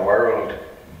 worker in the world,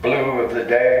 blue of the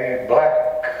day,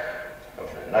 black of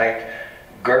the night,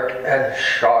 girt and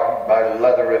shod by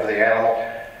leather of the animal,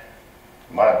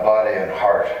 my body and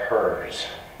heart hers.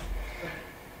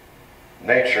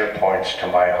 Nature points to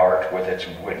my heart with its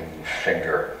wooden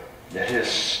finger. It has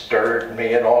stirred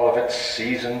me in all of its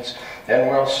seasons, and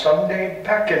will someday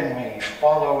beckon me,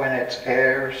 follow in its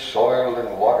air, soil,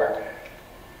 and water.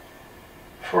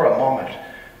 For a moment,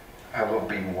 I will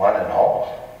be one and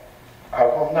all. I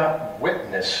will not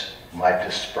witness my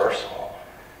dispersal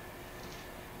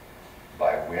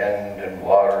by wind and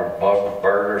water, bug,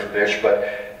 bird, or fish, but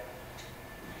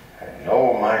I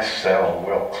know my cell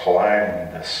will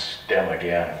climb the stem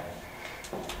again.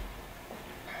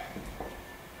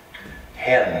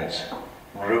 Hens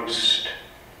roost.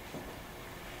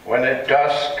 When at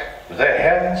dusk the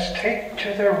hens take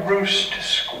to their roost,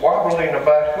 squabbling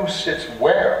about who sits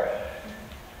where.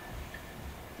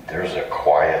 There's a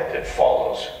quiet that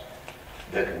follows,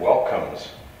 that welcomes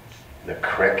the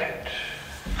cricket.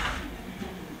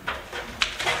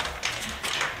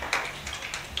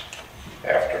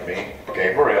 After me,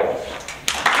 Gabriel.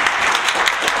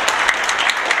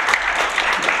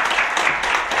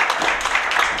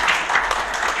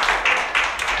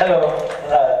 Hello.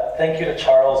 Thank you to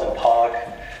Charles and POG.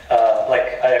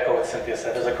 Like I echo what Cynthia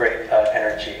said, there's a great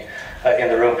energy in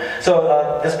the room.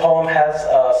 So this poem has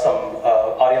some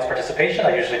audience participation.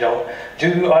 I usually don't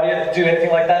do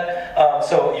anything like that.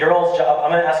 So your all's job,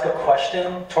 I'm going to ask a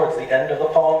question towards the end of the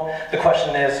poem. The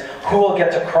question is, who will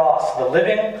get to cross the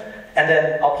living? And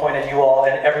then I'll point at you all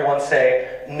and everyone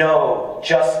say, no,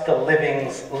 just the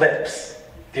living's lips.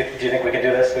 Do you think we can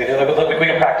do this? We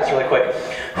can practice really quick.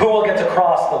 Who will get to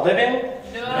cross, the living?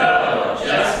 No,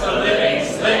 just the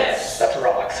living's lips. That's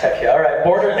rocks, heck yeah. All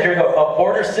right, here we go. A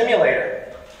border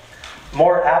simulator.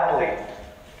 More aptly,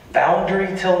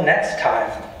 boundary till next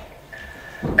time.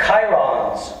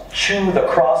 Chirons chew the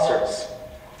crossers.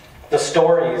 The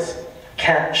stories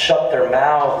can't shut their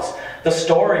mouths. The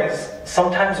stories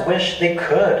sometimes wish they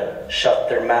could shut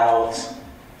their mouths.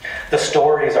 The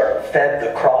stories are fed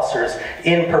the crossers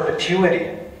in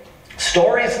perpetuity.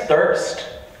 Stories thirst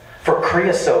for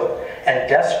creosote and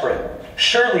desperate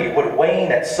surely would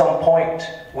wane at some point,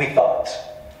 we thought.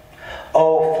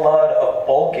 O flood of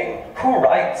bulking, who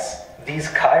writes these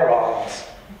chirons?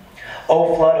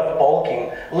 O flood of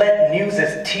bulking, let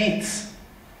news's tweets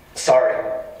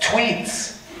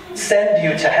send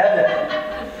you to heaven.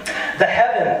 The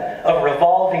heaven of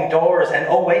revolving doors, and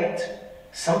oh wait,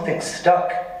 something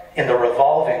stuck in the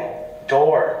revolving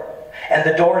door. And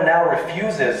the door now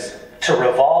refuses to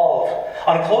revolve.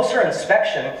 On closer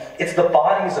inspection, it's the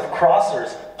bodies of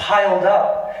crossers piled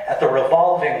up at the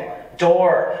revolving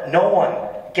door. No one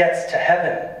gets to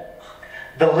heaven.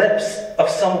 The lips of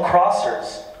some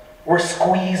crossers were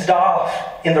squeezed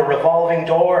off in the revolving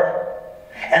door,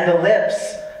 and the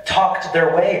lips talked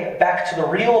their way back to the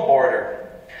real border.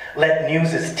 Let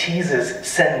news's teases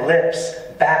send lips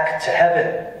back to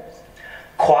heaven.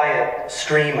 Quiet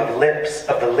stream of lips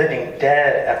of the living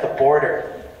dead at the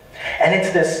border. And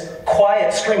it's this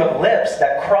quiet stream of lips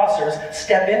that crossers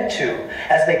step into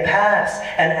as they pass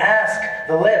and ask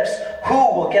the lips, who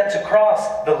will get to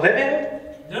cross, the living?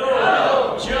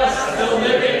 No, just the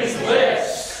living's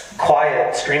lips.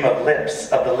 Quiet stream of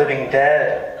lips of the living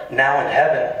dead, now in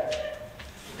heaven.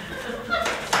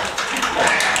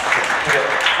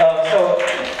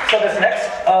 So this next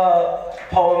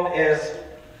poem is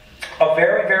a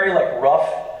very, very rough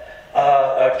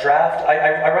draft.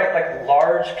 I write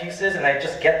large pieces and I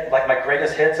just get my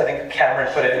greatest hits. I think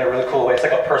Cameron put it in a really cool way. It's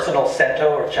like a personal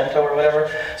cento or cento or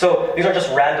whatever. So these are just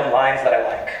random lines that I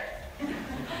like.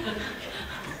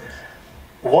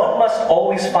 One must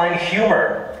always find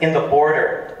humor in the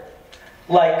border,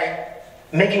 like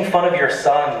making fun of your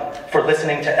son for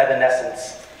listening to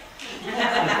Evanescence.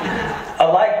 A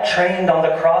light trained on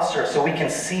the crosser so we can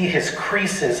see his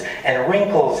creases and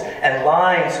wrinkles and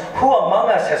lines. Who among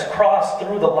us has crossed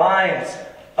through the lines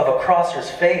of a crosser's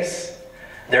face?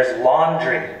 There's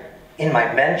laundry in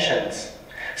my mentions.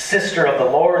 Sister of the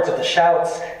lords of the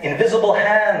shouts, invisible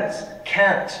hands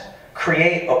can't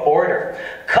create a border.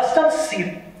 Customs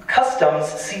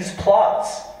sees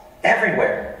plots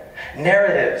everywhere,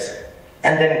 narratives,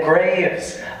 and then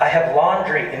graves. I have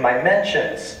laundry in my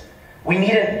mentions. We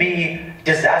needn't be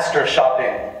disaster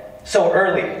shopping so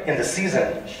early in the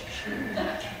season.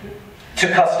 To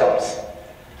customs,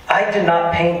 I did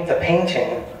not paint the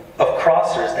painting of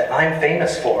crossers that I'm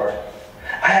famous for.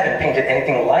 I haven't painted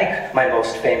anything like my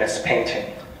most famous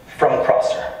painting from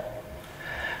crosser.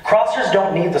 Crossers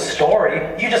don't need the story,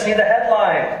 you just need the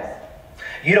headline.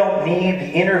 You don't need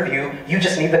the interview, you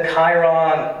just need the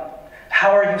chyron. How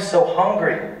are you so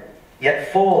hungry,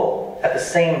 yet full at the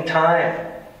same time?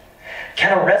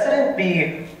 Can a resident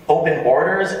be open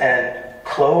borders and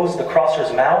close the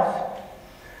crosser's mouth?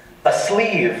 A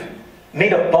sleeve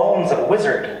made of bones of a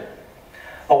wizard.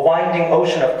 A winding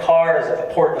ocean of cars at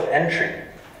the port of entry.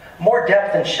 More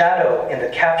depth and shadow in the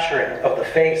capturing of the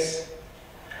face.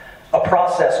 A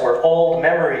process where old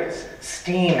memories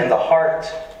steam in the heart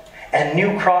and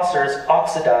new crossers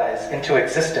oxidize into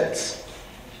existence.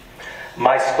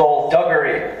 My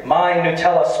skullduggery, my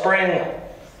Nutella spring.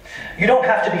 You don't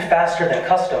have to be faster than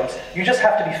customs, you just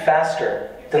have to be faster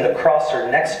than the crosser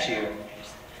next to you.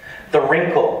 The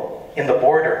wrinkle in the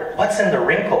border, what's in the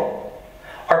wrinkle?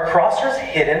 Are crossers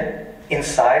hidden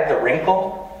inside the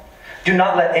wrinkle? Do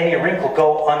not let any wrinkle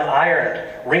go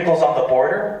unironed. Wrinkles on the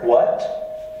border,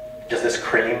 what? Does this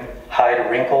cream hide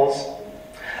wrinkles?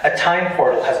 A time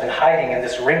portal has been hiding in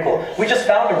this wrinkle. We just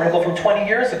found a wrinkle from 20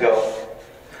 years ago.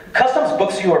 Customs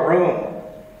books you a room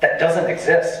that doesn't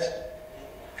exist.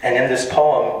 And in this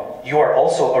poem, you are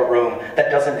also a room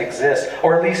that doesn't exist,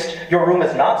 or at least your room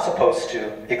is not supposed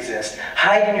to exist.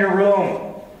 Hide in your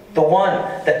room, the one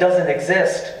that doesn't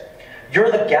exist.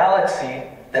 You're the galaxy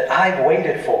that I've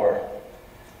waited for.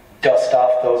 Dust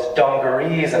off those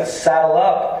dungarees and saddle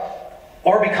up,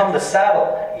 or become the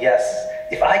saddle. Yes,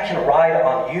 if I can ride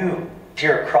on you,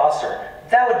 dear crosser,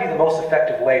 that would be the most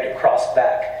effective way to cross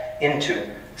back into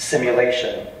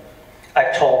simulation.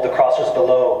 I've told the crossers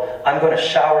below, I'm going to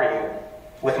shower you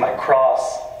with my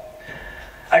cross.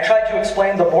 I tried to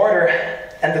explain the border,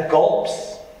 and the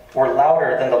gulps were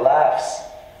louder than the laughs.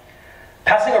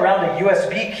 Passing around a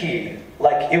USB key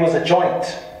like it was a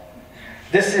joint.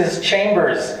 This is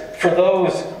Chambers for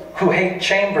those who hate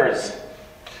Chambers.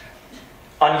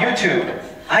 On YouTube,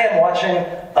 I am watching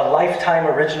a Lifetime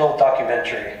original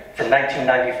documentary from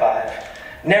 1995,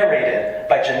 narrated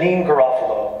by Janine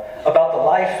Garofalo, about the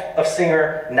life of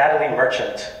singer Natalie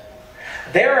Merchant.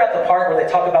 They're at the part where they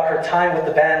talk about her time with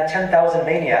the band 10,000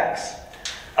 Maniacs.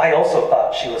 I also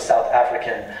thought she was South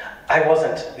African. I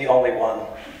wasn't the only one.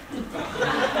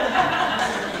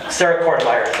 Sarah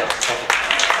Kortemeier.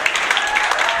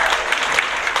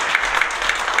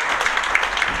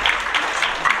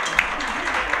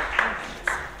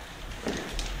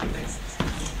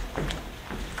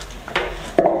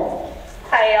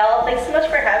 Hi y'all, thanks so much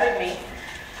for having me.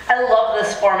 I love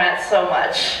this format so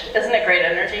much. Isn't it great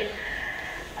energy?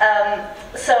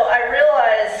 So I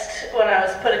realized when I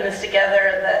was putting this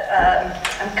together that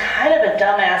I'm kind of a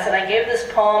dumbass, and I gave this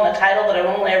poem a title that I've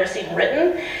only ever seen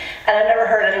written, and I've never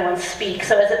heard anyone speak.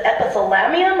 So is it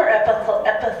epithalamium or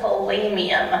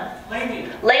epithalamium?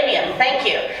 Lamium, thank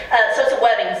you. So it's a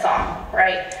wedding song,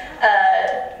 right?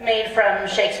 Made from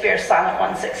Shakespeare's Sonnet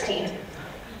 116.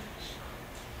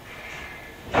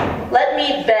 Let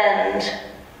me bend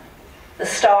the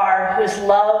star whose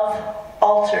love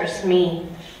alters me.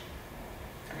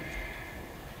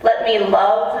 Let me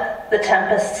love the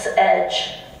tempest's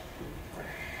edge.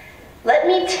 Let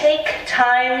me take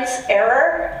time's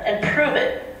error and prove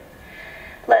it.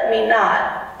 Let me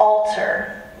not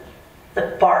alter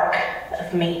the bark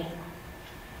of me.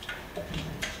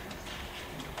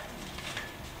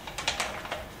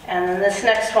 And then this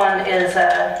next one is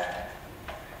the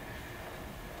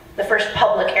first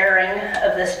public airing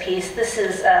of this piece. This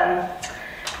is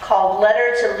called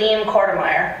Letter to Liam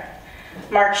Kortemeier,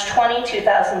 March 20,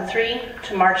 2003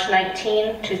 to March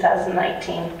 19,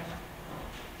 2019.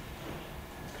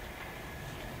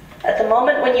 At the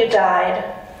moment when you died,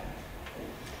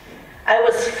 I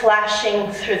was flashing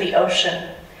through the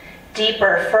ocean,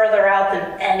 deeper, further out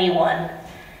than anyone,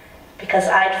 because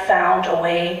I'd found a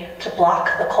way to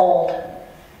block the cold.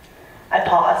 I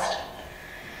paused.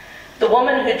 The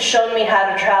woman who'd shown me how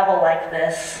to travel like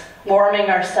this, warming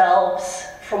ourselves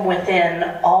from within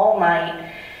all night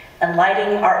and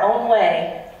lighting our own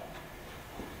way,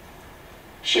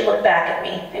 she looked back at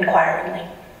me inquiringly,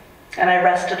 and I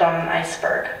rested on an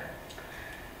iceberg.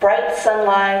 Bright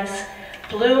sunlight,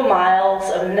 blue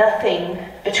miles of nothing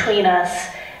between us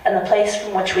and the place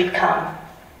from which we'd come.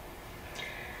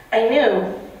 I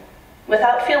knew,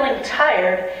 without feeling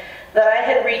tired, that I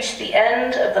had reached the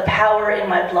end of the power in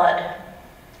my blood.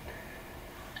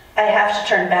 I have to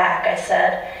turn back, I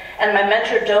said, and my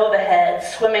mentor dove ahead,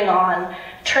 swimming on,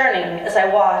 turning as I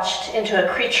watched into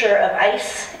a creature of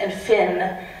ice and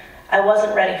fin I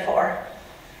wasn't ready for.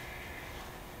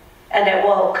 And I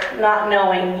woke not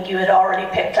knowing you had already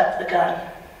picked up the gun.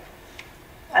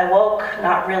 I woke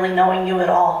not really knowing you at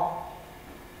all.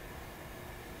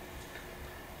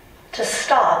 To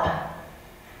stop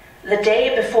the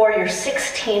day before your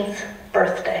 16th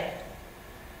birthday.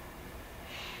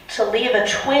 To leave a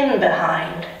twin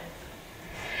behind.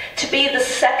 To be the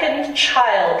second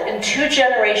child in 2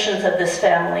 generations of this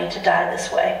family to die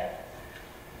this way.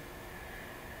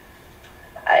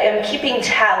 I am keeping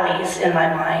tallies in my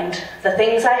mind, the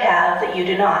things I have that you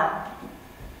do not.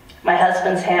 My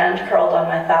husband's hand curled on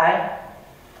my thigh,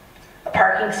 a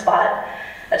parking spot,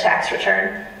 a tax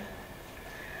return,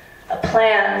 a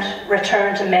planned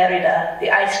return to Merida, the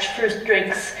iced fruit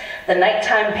drinks, the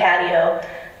nighttime patio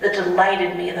that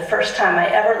delighted me the first time I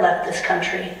ever left this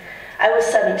country. I was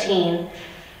 17.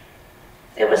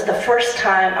 It was the first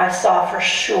time I saw for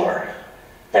sure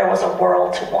there was a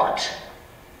world to want.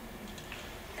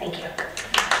 Thank you.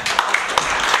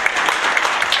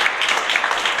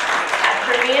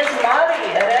 After me is Mari,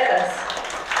 Herreras.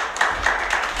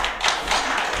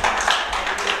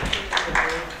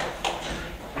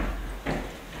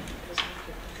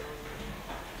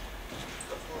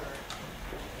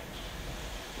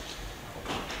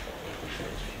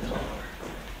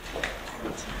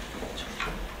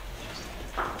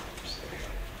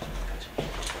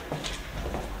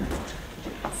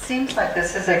 Seems like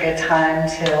this is a good time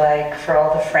to, for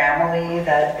all the family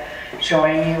that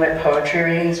join you at poetry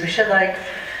readings, we should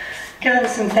give them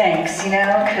some thanks,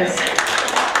 because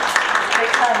they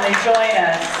come, they join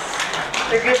us.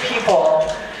 They're good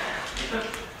people.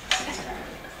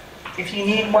 If you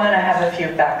need one, I have a few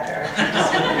back there.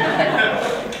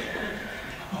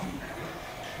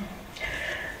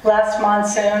 Last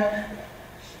monsoon,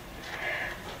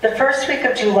 the first week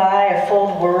of July, I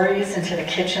fold worries into the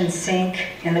kitchen sink,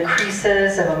 in the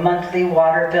creases of a monthly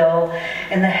water bill,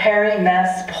 in the hairy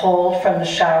mess pulled from the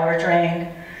shower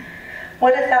drain.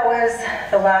 What if that was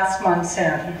the last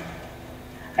monsoon?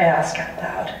 I ask out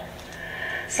loud.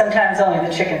 Sometimes only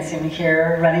the chickens seem to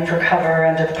hear, running for cover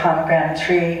under the pomegranate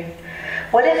tree.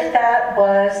 What if that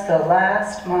was the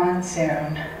last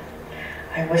monsoon?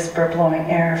 I whisper, blowing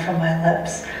air from my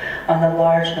lips on the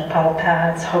large nopal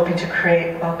pads, hoping to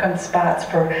create welcome spots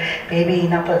for baby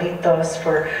nopalitos,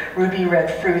 for ruby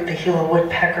red fruit the Gila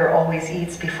woodpecker always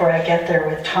eats before I get there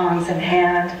with tongs in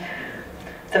hand.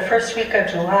 The first week of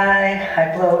July,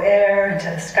 I blow air into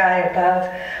the sky above,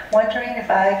 wondering if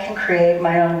I can create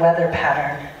my own weather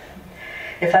pattern.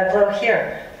 If I blow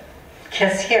here,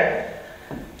 kiss here,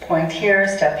 point here,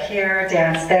 step here,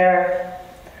 dance there.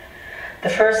 The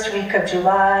first week of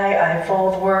July, I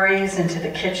fold worries into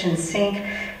the kitchen sink,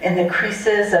 in the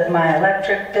creases of my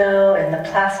electric bill, in the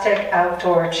plastic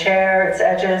outdoor chair, its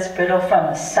edges brittle from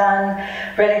the sun,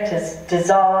 ready to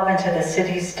dissolve into the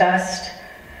city's dust.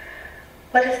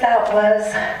 What if that was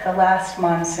the last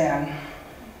monsoon?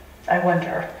 I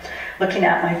wonder, looking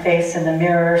at my face in the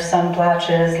mirror, sun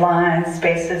blotches, lines,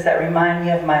 spaces that remind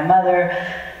me of my mother.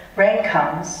 Rain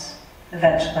comes,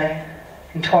 eventually,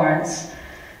 in torrents.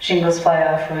 Shingles fly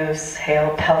off roofs,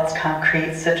 hail pelts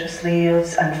concrete, citrus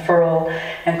leaves unfurl,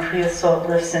 and creosote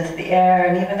lifts into the air,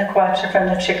 and even the quacha from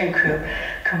the chicken coop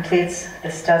completes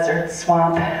this desert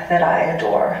swamp that I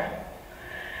adore.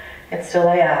 Yet still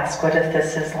I ask, what if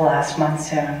this is the last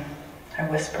monsoon? I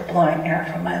whisper, blowing air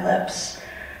from my lips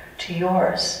to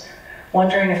yours,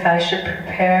 wondering if I should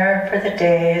prepare for the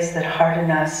days that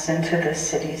harden us into this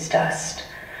city's dust,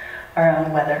 our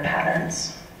own weather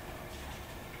patterns.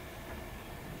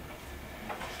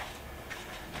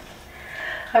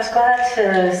 I was glad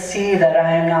to see that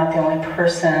I am not the only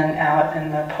person out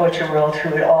in the poetry world who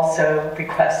would also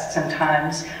request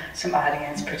sometimes some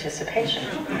audience participation.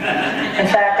 In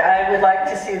fact, I would like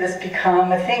to see this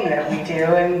become a thing that we do,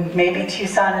 and maybe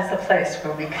Tucson is the place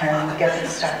where we can get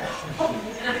this started.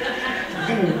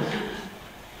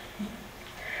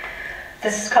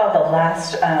 This is called The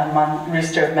Last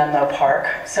Rooster of Menlo Park.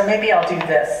 So maybe I'll do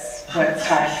this when it's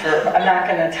time for, I'm not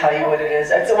going to tell you what it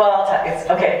is. I'll tell you.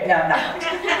 Okay, no, I'm not.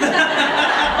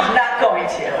 I'm not going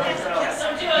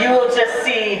to. You will just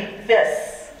see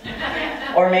this,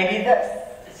 or maybe this,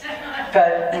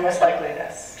 but most likely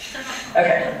this.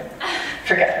 Okay,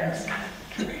 forget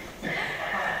it.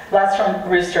 Last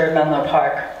Rooster of Menlo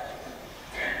Park.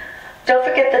 Don't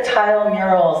forget the tile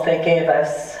murals they gave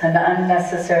us, an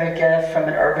unnecessary gift from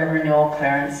an urban renewal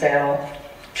clearance sale.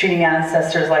 Treating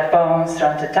ancestors like bones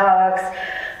thrown to dogs,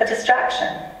 a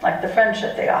distraction like the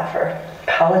friendship they offer.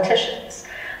 Politicians,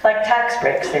 like tax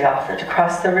breaks they offer to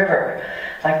cross the river,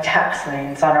 like tax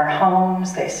liens on our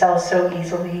homes they sell so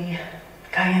easily.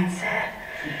 Cállense,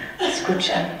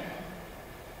 escuchen.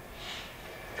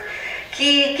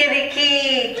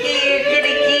 Kikiriki.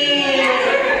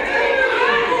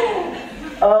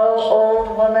 Oh,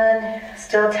 old woman,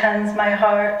 still tends my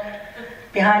heart.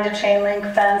 Behind a chain link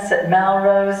fence at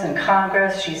Melrose and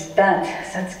Congress, she's bent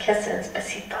since kisses,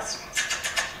 besitos.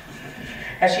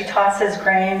 As she tosses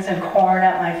grains and corn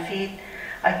at my feet,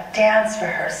 I dance for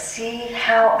her. See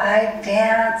how I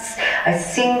dance. I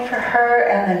sing for her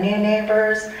and the new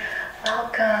neighbors.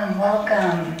 Welcome,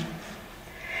 welcome.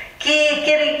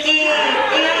 Kikiriki.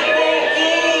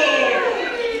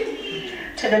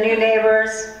 To the new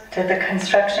neighbors, to the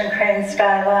construction crane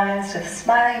skylines, to the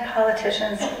smiling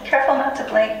politicians, careful not to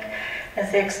blink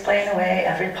as they explain away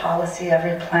every policy,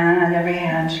 every plan, every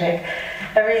handshake,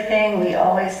 everything we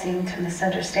always seem to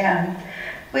misunderstand.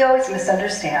 We always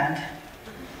misunderstand.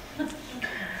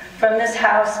 From this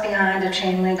house behind a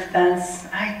chain link fence,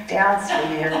 I dance for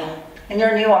you. In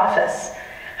your new office,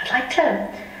 I'd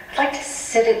like to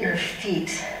sit at your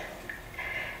feet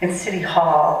in City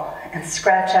Hall and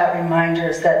scratch out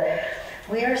reminders that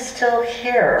we are still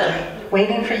here,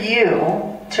 waiting for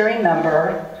you to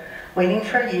remember, waiting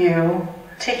for you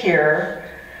to hear,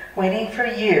 waiting for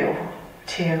you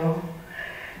to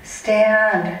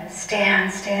stand,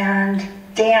 stand, stand,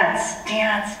 dance,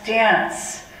 dance,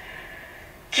 dance.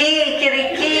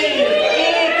 Kikiriki.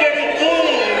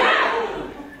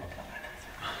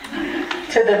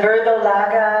 To the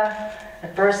verdolaga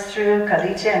that bursts through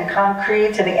caliche and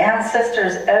concrete, to the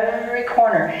ancestors every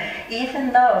corner,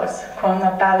 even those con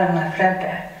nopal en la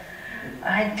frente.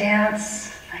 I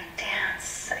dance,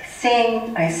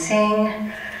 I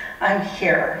sing, I'm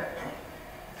here,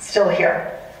 still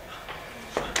here.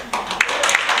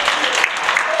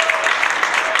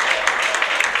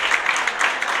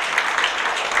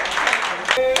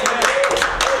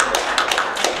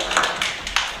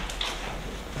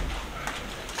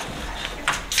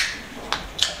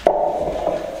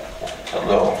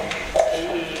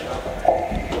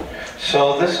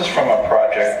 So this is from a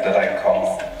project that I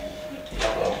call,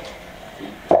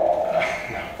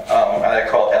 I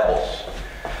call Ebbles.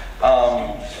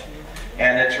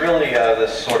 And it's really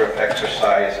this sort of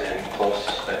exercise in close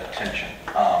attention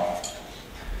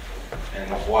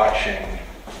and watching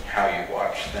how you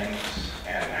watch things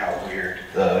and how weird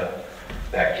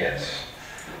that gets.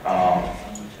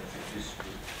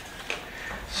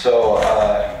 So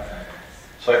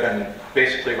I've been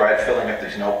basically filling up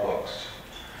these notebooks,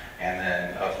 and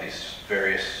then of these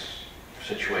various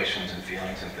situations and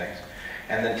feelings and things,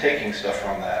 and then taking stuff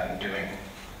from that and doing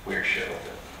weird shit with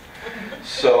it.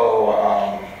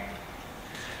 So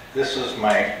this is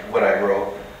what I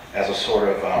wrote as a sort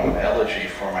of elegy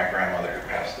for my grandmother who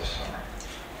passed this summer.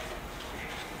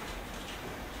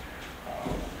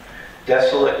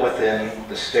 Desolate within,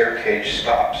 the staircase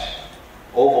stops,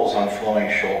 ovals on flowing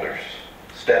shoulders,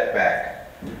 step back.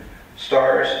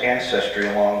 Stars ancestry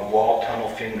along wall tunnel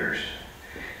fingers,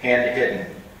 hand hidden,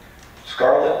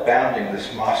 scarlet bounding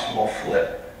this moss mole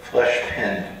flip, flesh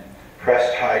pinned,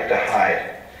 pressed hide to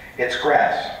hide. It's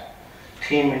grass,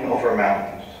 teeming over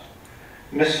mountains.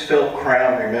 Misfilled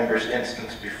crown remembers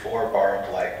instants before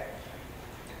borrowed light.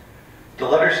 The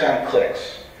letter sound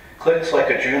clicks like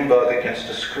a June bug against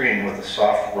a screen with a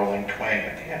soft rolling twang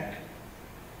at the end.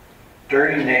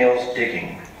 Dirty nails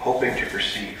digging, hoping to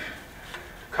perceive.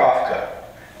 Kafka,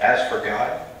 as for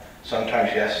God,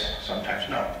 sometimes yes, sometimes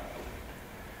no.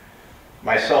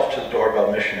 Myself to the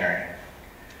doorbell missionary.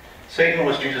 Satan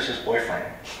was Jesus' boyfriend.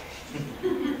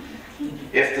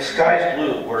 If the sky's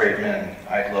blue were amen,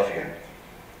 I'd love you.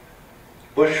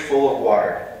 Bush full of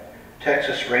water,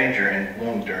 Texas Ranger in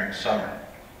bloom during summer.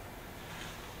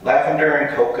 Lavender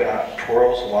and coconut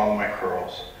twirls along my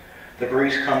curls. The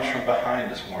breeze comes from behind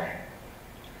this morning.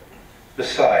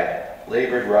 Beside,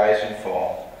 labored rise and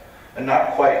fall, a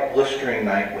not quite blistering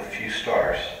night with few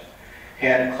stars,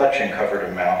 hand clutching covered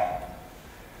a mouth.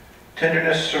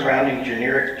 Tenderness surrounding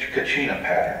generic kachina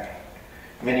pattern,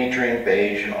 mini dream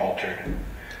beige and altered,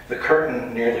 the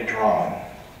curtain nearly drawn.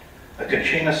 A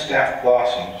kachina staff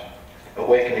blossoms,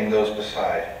 awakening those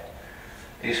beside.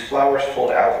 These flowers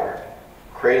fold outward,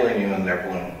 cradling you in their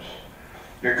blooms.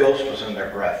 Your ghost was in their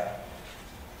breath.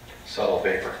 Subtle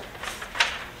vapor.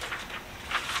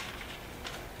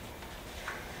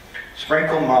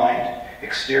 Sprinkle mind,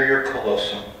 exterior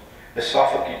colossum,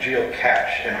 esophageal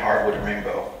catch and hardwood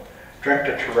rainbow, dreamt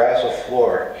a terrazzo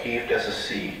floor heaved as a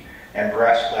sea, and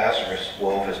brass Lazarus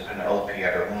wove as Penelope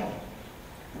at her loom.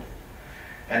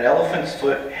 An elephant's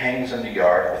foot hangs in the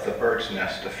yard with a bird's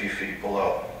nest a few feet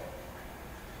below.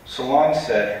 Salon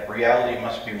said, reality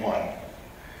must be one.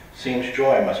 Seems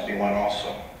joy must be one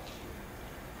also.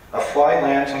 A fly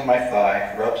lands on my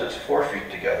thigh, rubs its forefeet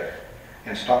together,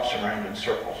 and stomps around in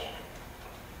circles.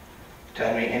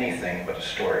 Tell me anything but a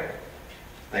story.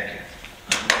 Thank you.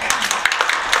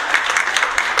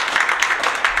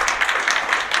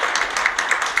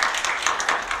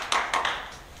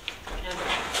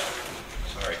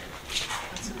 Sorry.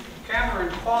 Cameron,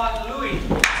 Quan, Louie.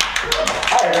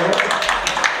 Hi, everyone.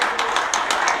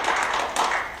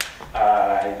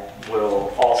 I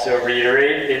will also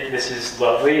reiterate, this is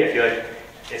lovely. I feel like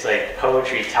it's like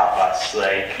poetry tapas.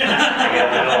 Like, I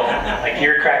get a little, like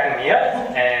you're cracking me up,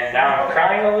 and now I'm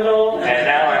crying a little, and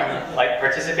now I'm like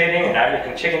participating, and I'm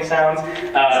making chicken sounds.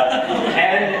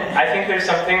 And I think there's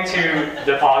something to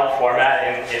the POG format,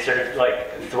 and it sort of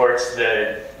like thwarts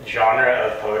the genre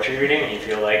of poetry reading, and you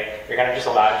feel like you're kind of just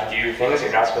allowed to do things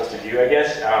you're not supposed to do, I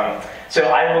guess. So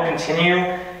I will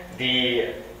continue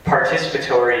the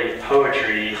participatory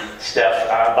poetry stuff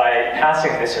by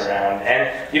passing this around.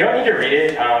 And you don't need to read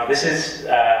it. This is,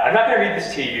 I'm not going to read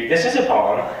this to you. This is a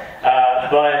poem,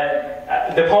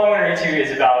 but the poem I'm going to read to you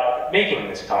is about making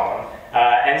this poem.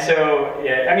 And so,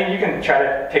 yeah, I mean, you can try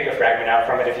to pick a fragment out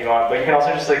from it if you want, but you can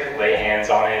also just like lay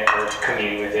hands on it or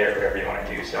commune with it or whatever you want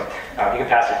to do. So you can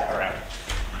pass it around.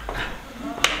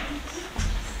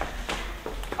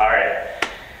 All right.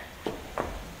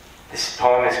 This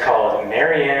poem is called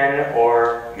Marianne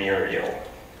or Muriel.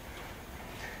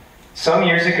 Some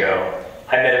years ago,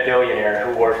 I met a billionaire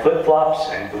who wore flip-flops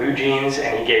and blue jeans,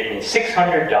 and he gave me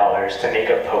 $600 to make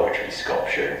a poetry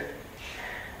sculpture.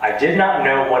 I did not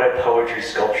know what a poetry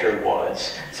sculpture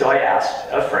was, so I asked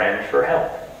a friend for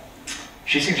help.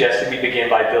 She suggested we begin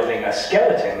by building a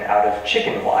skeleton out of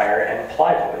chicken wire and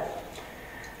plywood.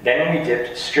 Then we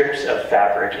dipped strips of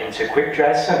fabric into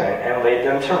quick-dry cement and laid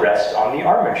them to rest on the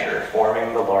armature,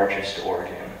 forming the largest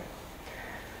organ.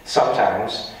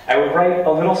 Sometimes, I would write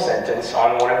a little sentence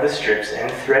on one of the strips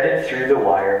and thread it through the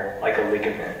wire like a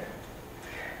ligament.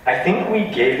 I think we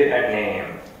gave it a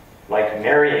name, like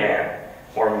Marianne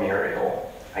or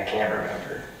Muriel. I can't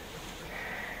remember.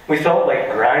 We felt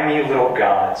like grimy little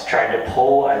gods trying to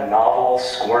pull a novel,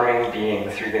 squirming being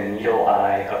through the needle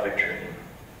eye of a dream.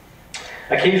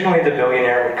 Occasionally, the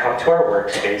billionaire would come to our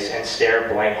workspace and stare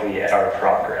blankly at our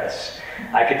progress.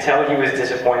 I could tell he was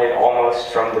disappointed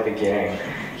almost from the beginning.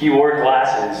 He wore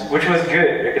glasses, which was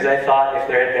good because I thought if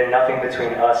there had been nothing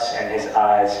between us and his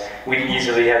eyes, we'd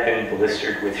easily have been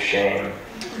blistered with shame.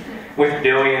 With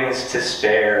billions to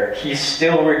spare, he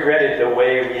still regretted the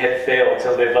way we had failed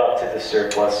to live up to the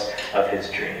surplus of his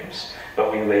dreams,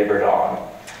 but we labored on.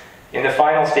 In the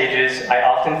final stages, I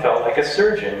often felt like a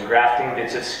surgeon grafting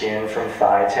bits of skin from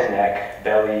thigh to neck,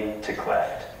 belly to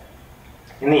cleft.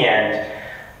 In the end,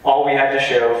 all we had to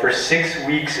show for 6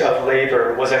 weeks of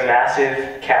labor was a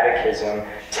massive catechism,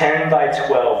 10 by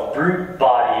 12, brute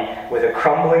body with a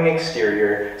crumbling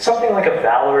exterior, something like a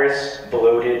valorous,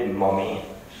 bloated mummy.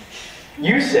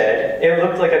 You said it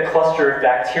looked like a cluster of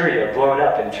bacteria blown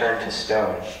up and turned to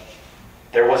stone.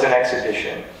 There was an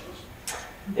exhibition.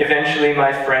 Eventually,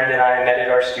 my friend and I met at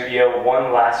our studio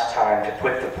one last time to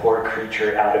put the poor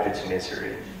creature out of its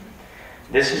misery.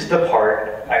 This is the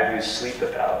part I lose sleep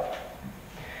about.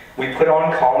 We put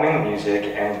on calming music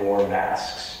and wore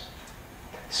masks.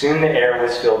 Soon the air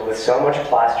was filled with so much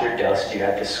plaster dust you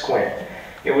had to squint.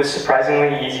 It was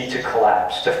surprisingly easy to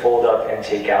collapse, to fold up and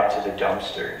take out to the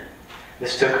dumpster.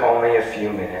 This took only a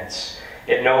few minutes.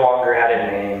 It no longer had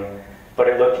a name, but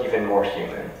it looked even more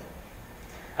human.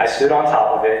 I stood on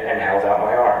top of it and held out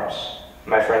my arms.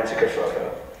 My friend took a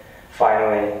photo.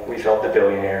 Finally, we felt the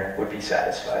billionaire would be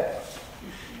satisfied.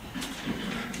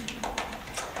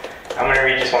 I'm going to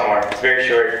read just one more. It's very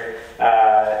short.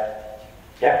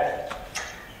 Yeah.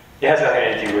 It has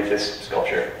nothing to do with this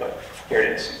sculpture, but here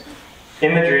it is.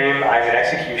 In the dream, I'm an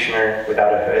executioner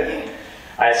without a hood.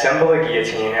 I assemble a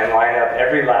guillotine and line up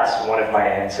every last one of my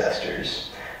ancestors.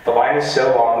 The line is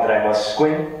so long that I must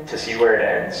squint to see where it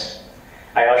ends.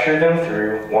 I usher them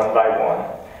through one by one.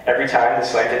 Every time the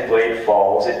slanted blade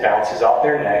falls, it bounces off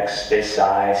their necks, they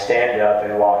sigh, stand up,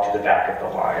 and walk to the back of the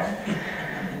line.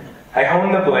 I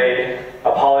hone the blade,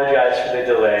 apologize for the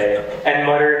delay, and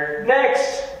mutter,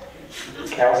 "Next!"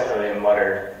 That wasn't really a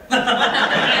mutter.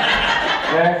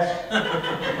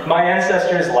 Next. My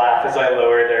ancestors laugh as I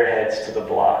lower their heads to the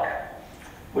block.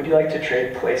 Would you like to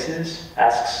trade places?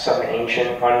 Asks some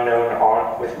ancient unknown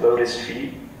aunt with lotus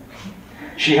feet.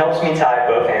 She helps me tie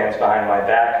both hands behind my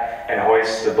back and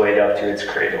hoists the blade up to its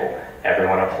cradle.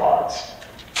 Everyone applauds.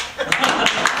 And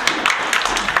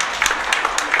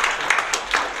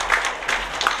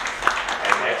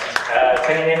next,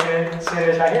 Penny Nathan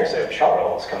is not here, so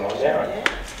Charles, come on down.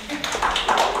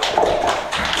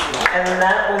 And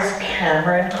that was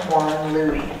Cameron Quan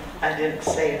Louie. I didn't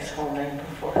say his whole name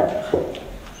before.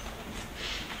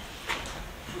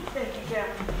 Thank you,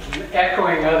 Cameron.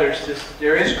 Echoing others,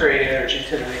 there is great energy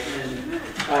tonight, and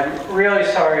I'm really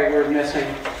sorry we're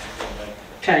missing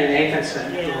Penny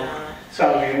Nathanson. Yeah.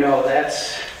 Some of you know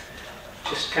that's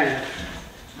just kind of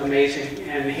amazing,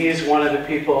 and he's one of the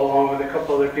people, along with a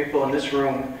couple other people in this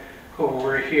room, who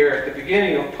were here at the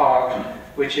beginning of POG,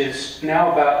 which is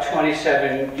now about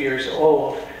 27 years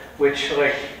old, which,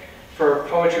 like, for a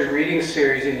poetry reading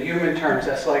series in human terms,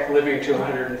 that's like living to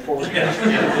 140.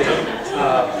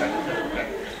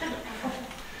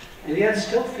 And yet it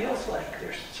still feels like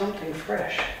there's something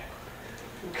fresh.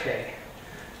 Okay.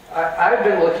 I've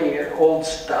been looking at old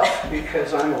stuff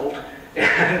because I'm old,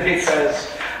 and because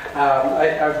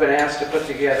I've been asked to put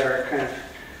together kind of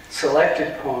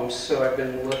selected poems, so I've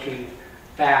been looking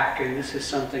back, and this is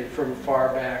something from far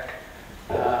back,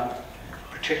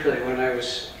 particularly when I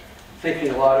was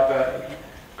thinking a lot about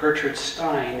Gertrude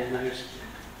Stein, and I was,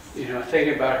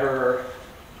 thinking about her,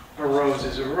 a rose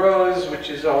is a rose, which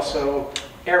is also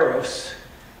Eros,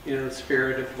 the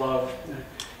spirit of love,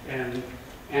 and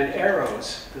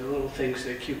arrows, the little things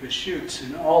that Cupid shoots,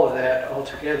 and all of that all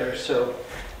together. So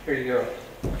here you go.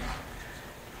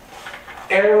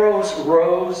 Arrows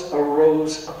rose,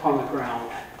 arose upon the ground.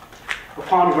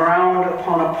 Upon ground,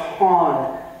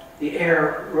 upon the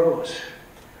air rose.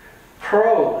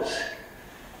 Prose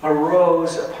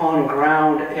arose upon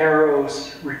ground,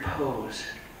 arrows repose.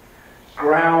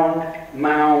 Ground,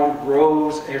 mound,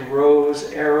 rose, a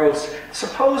rose, arrows.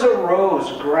 Suppose a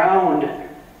rose, ground,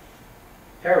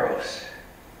 arrows.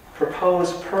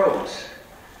 Propose prose.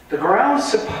 The ground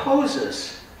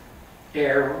supposes,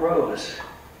 air rose.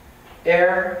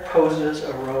 Air poses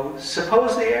a rose.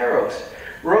 Suppose the arrows.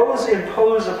 Rose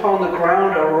impose upon the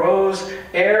ground a rose.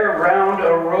 Air round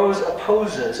a rose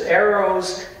opposes.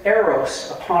 Arrows,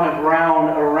 eros upon a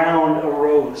ground around a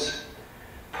rose.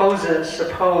 Poses,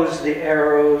 suppose the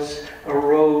arrows, a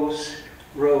rose,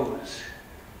 rose.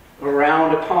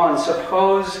 around upon,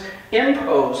 suppose,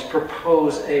 impose,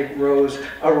 propose a rose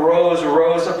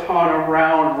rose upon a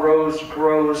round, rose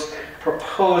grows,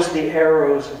 propose the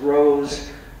arrows,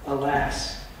 rose,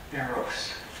 alas,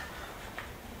 arrows.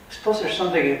 I suppose there's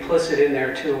something implicit in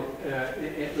there too,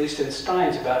 at least in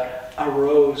Stein's, about a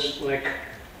rose, like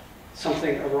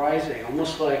something arising,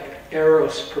 almost like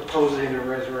Eros proposing a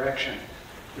resurrection.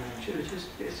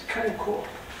 It's kind of cool.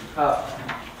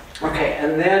 Okay,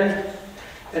 and then,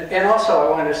 and also I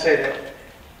wanted to say that,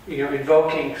 you know,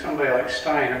 invoking somebody like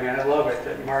Stein, I mean, I love it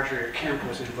that Marjorie Kemp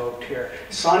was invoked here.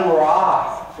 Sun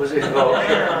Ra was invoked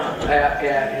here,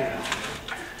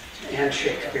 and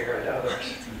Shakespeare and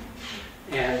others.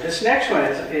 And this next one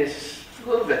is a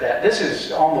little bit that. This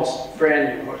is almost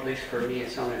brand new, or at least for me,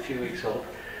 it's only a few weeks old.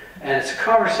 And it's a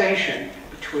conversation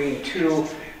between two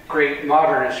great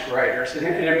modernist writers, an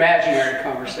imaginary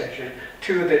conversation,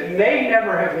 two that may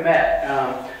never have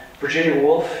met, Virginia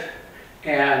Woolf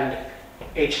and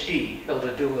H.D.,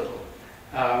 Hilda Doolittle,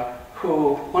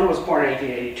 who, one was born in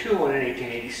 1882, one in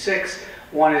 1886.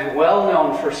 One is well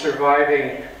known for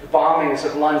surviving the bombings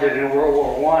of London in World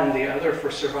War I, the other for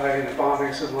surviving the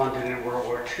bombings of London in World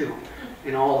War II.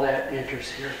 And all that enters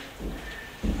here.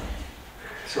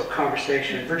 So,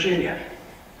 conversation. Virginia.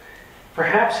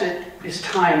 Perhaps it is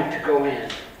time to go in.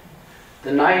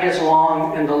 The night is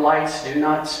long and the lights do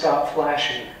not stop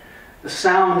flashing. The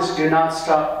sounds do not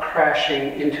stop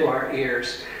crashing into our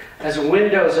ears as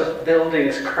windows of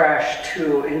buildings crash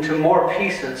too into more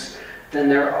pieces than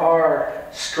there are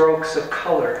strokes of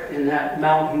color in that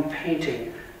mountain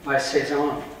painting by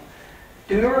Cézanne.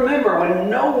 Do you remember when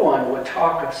no one would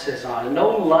talk of Cézanne? No,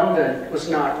 London was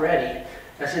not ready,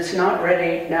 as it's not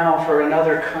ready now for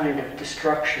another kind of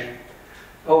destruction.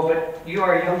 Oh, but you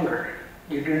are younger.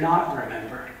 You do not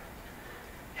remember.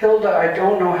 Hilda, I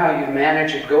don't know how you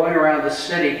manage it, going around the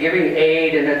city, giving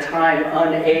aid in a time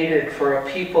unaided for a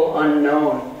people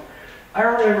unknown. I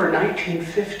remember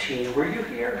 1915. Were you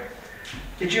here?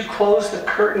 Did you close the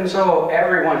curtains? Oh,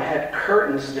 everyone had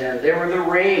curtains then. They were the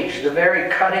rage, the very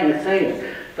cutting thing.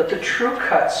 But the true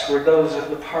cuts were those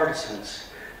of the partisans,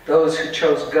 those who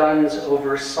chose guns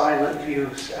over silent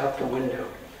views out the window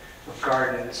of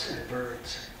gardens and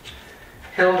birds.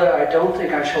 Hilda, I don't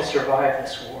think I shall survive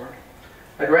this war.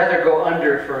 I'd rather go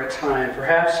under for a time,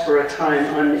 perhaps for a time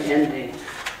unending.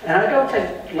 And I don't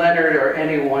think Leonard or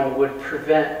anyone would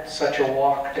prevent such a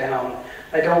walk down.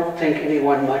 I don't think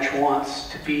anyone much wants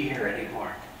to be here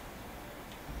anymore.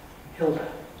 Hilda,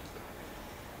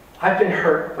 I've been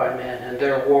hurt by men and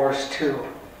their wars too.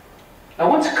 I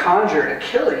once conjured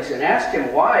Achilles and asked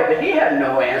him why, but he had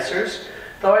no answers,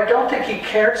 though I don't think he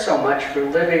cared so much for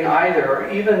living either, or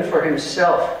even for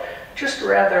himself, just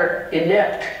rather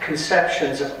inept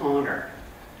conceptions of honor.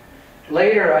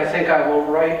 Later, I think I will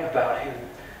write about him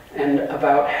and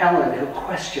about Helen, who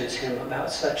questions him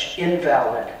about such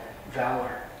invalid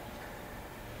valor.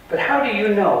 But how do you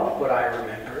know what I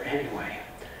remember anyway?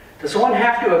 Does one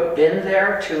have to have been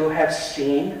there to have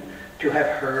seen, to have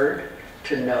heard,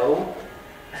 to know?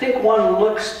 I think one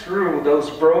looks through those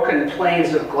broken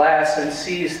planes of glass and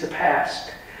sees the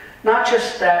past. Not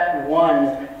just that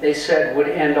one they said would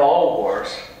end all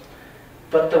wars,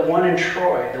 but the one in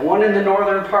Troy, the one in the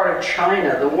northern part of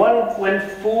China, the one when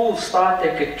fools thought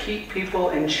they could keep people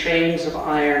in chains of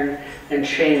iron and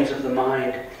chains of the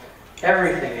mind.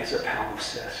 Everything is a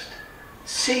palimpsest.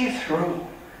 See through,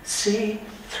 see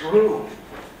through.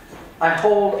 I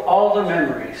hold all the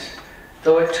memories,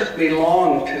 though it took me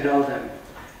long to know them,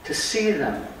 to see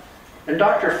them. And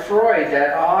Dr. Freud,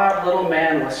 that odd little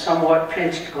man with somewhat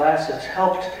pinched glasses,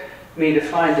 helped me to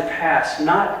find the past,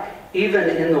 not even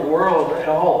in the world at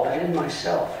all, but in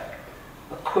myself.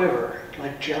 A quiver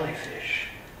like jellyfish,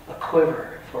 a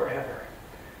quiver forever.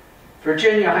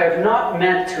 Virginia, I have not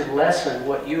meant to lessen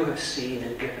what you have seen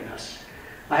and given us.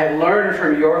 I have learned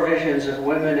from your visions of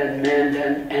women and men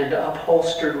and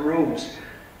upholstered rooms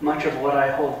much of what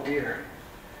I hold dear.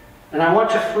 And I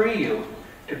want to free you,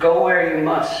 to go where you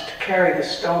must, to carry the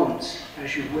stones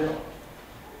as you will.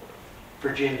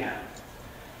 Virginia.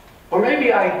 Or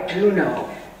maybe I do know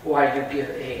why you give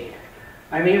aid.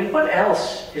 I mean, what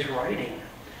else is writing?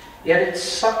 Yet its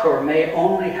succor may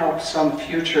only help some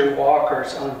future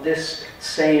walkers on this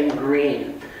same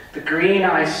green, the green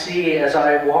I see as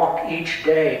I walk each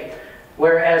day,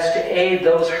 whereas to aid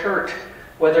those hurt,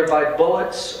 whether by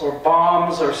bullets or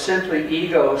bombs or simply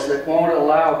egos that won't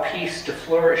allow peace to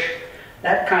flourish,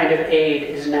 that kind of aid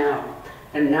is now,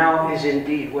 and now is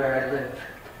indeed where I live.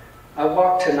 I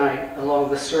walked tonight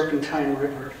along the Serpentine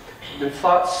River and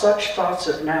thought such thoughts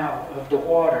of now, of the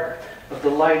water, of the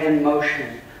light in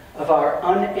motion, of our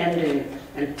unending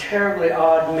and terribly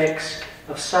odd mix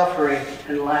of suffering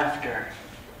and laughter.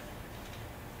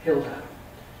 Hilda,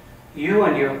 you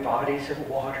and your bodies of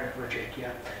water,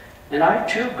 Virginia, and I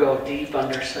too go deep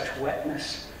under such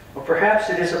wetness, or perhaps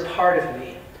it is a part of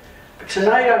me. But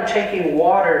tonight I'm taking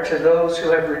water to those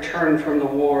who have returned from the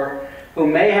war, who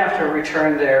may have to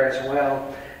return there as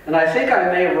well. And I think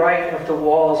I may write of the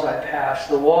walls I pass,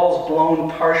 the walls blown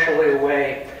partially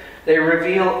away. They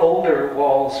reveal older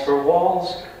walls, for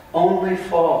walls only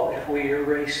fall if we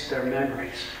erase their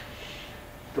memories.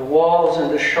 The walls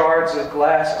and the shards of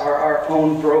glass are our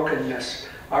own brokenness,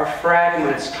 our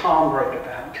fragments Tom wrote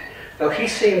about, though he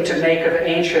seemed to make of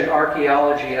ancient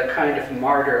archaeology a kind of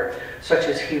martyr, such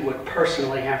as he would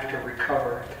personally have to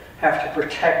recover, have to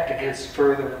protect against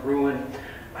further ruin.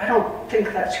 I don't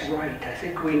think that's right. I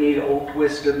think we need old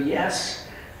wisdom, yes,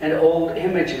 and old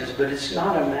images, but it's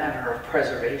not a matter of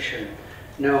preservation.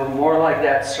 No, more like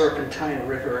that serpentine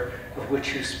river of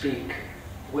which you speak.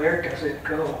 Where does it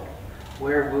go?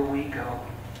 Where will we go?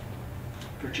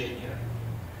 Virginia.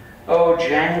 Oh,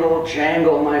 jangle,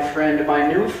 jangle, my friend, my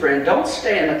new friend, don't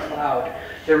stay in the cloud.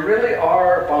 There really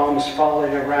are bombs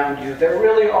falling around you. There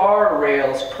really are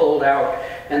rails pulled out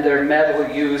and their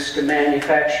metal used to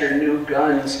manufacture new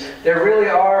guns. There really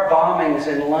are bombings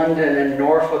in London and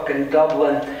Norfolk and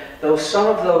Dublin, though some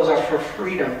of those are for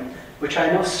freedom, which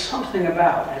I know something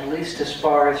about, at least as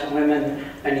far as women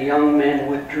and young men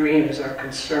with dreams are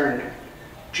concerned.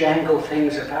 Jangle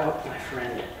things about, my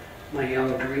friend, my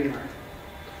young dreamer.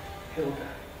 Hilda.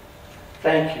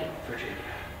 Thank you, Virginia.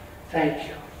 Thank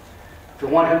you. The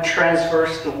one who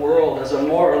transversed the world as a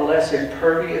more or less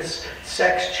impervious,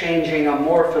 sex-changing,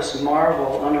 amorphous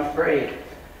marvel, unafraid.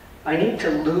 I need to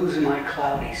lose my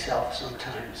cloudy self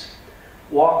sometimes.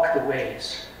 Walk the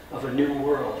ways of a new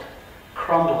world,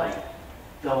 crumbling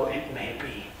though it may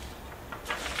be.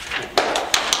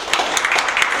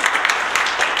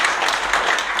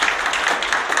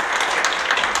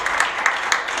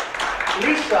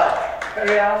 Lisa,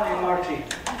 Periale, Marty.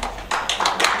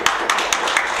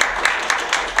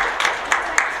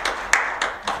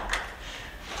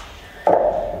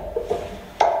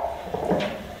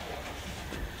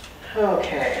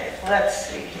 Okay, let's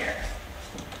see here.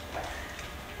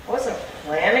 I wasn't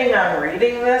planning on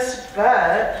reading this,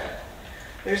 but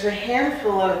there's a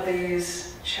handful of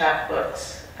these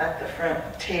chapbooks at the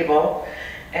front table,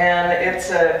 and it's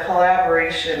a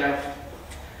collaboration of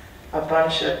a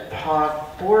bunch of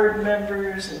POG board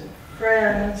members and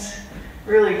friends.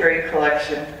 Really great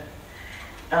collection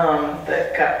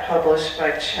that got published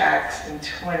by Chax in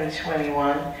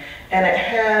 2021. And it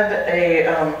had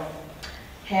a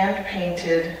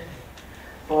hand-painted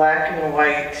black and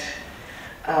white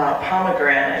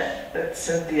pomegranate that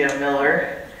Cynthia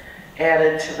Miller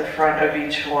added to the front of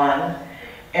each one.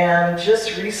 And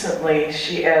just recently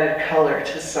she added color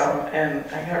to some, and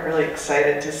I got really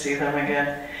excited to see them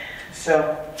again.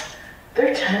 So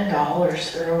they're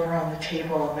 $10. They're over on the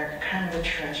table and they're kind of a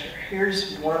treasure.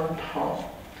 Here's one poem.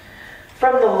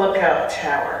 From the Lookout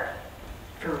Tower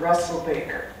for Russell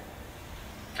Baker.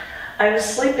 I'm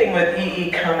sleeping with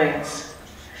E. Cummings.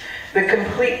 The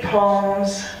complete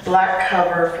poems, black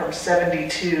cover from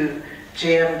 '72,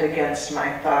 jammed against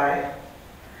my thigh.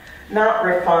 Not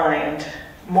refined,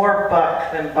 more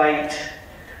buck than bite.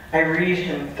 I read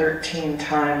him 13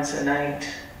 times a night.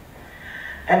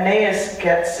 Aeneas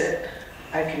gets it,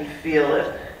 I can feel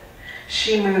it.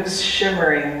 She moves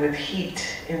shimmering with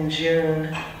heat in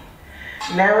June.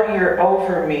 Now you're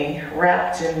over me,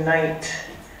 wrapped in night.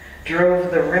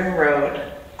 Drove the rim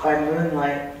road by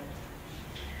moonlight.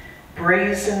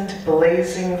 Brazened,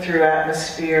 blazing through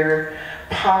atmosphere,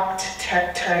 pocked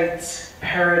tektites,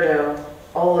 peridot,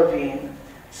 olivine,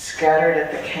 scattered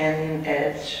at the canyon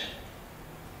edge.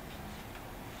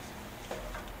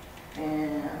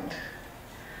 And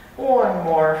one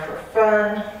more for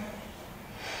fun.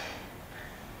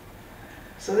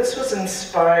 So this was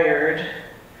inspired,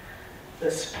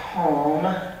 this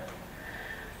poem,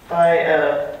 by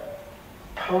a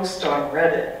post on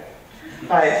Reddit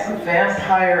by a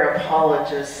vampire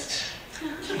apologist.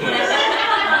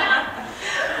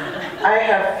 I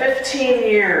have 15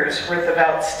 years worth of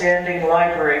outstanding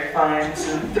library finds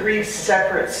in 3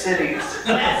 separate cities.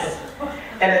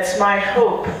 And it's my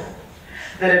hope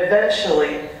that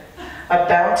eventually a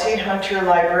bounty hunter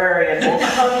librarian will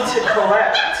come to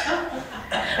collect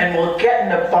and will get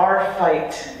in a bar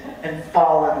fight and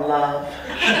fall in love.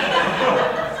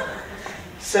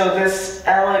 So this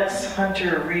Alex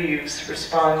Hunter Reeves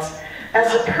responds,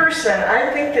 as a person, I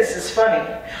think this is funny,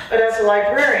 but as a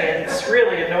librarian, this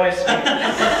really annoys me.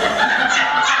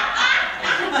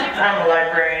 I'm a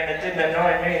librarian, it didn't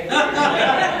annoy me.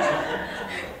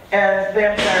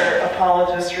 And vampire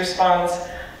apologist responds,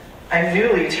 I'm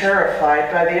newly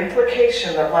terrified by the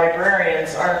implication that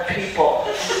librarians aren't people,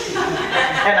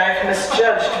 and I've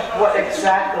misjudged what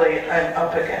exactly I'm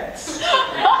up against.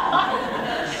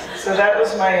 So that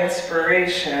was my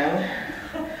inspiration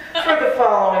for the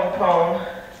following poem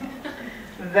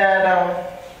that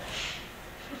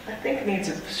I think needs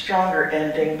a stronger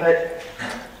ending, but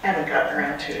I haven't gotten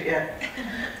around to it yet.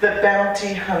 The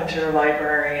Bounty Hunter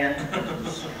Librarian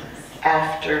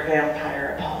after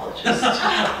Vampire Apologist.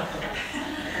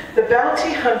 The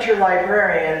Bounty Hunter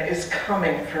Librarian is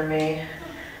coming for me,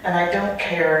 and I don't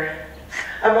care.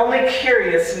 I'm only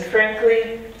curious and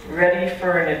frankly ready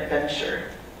for an adventure.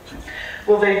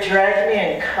 Will they drag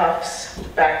me in cuffs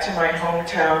back to my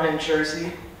hometown in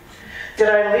Jersey? Did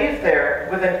I leave there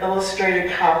with an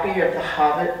illustrated copy of The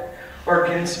Hobbit or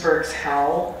Ginsberg's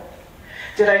Howl?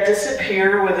 Did I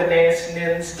disappear with Aeneas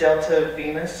Nin's Delta of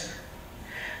Venus?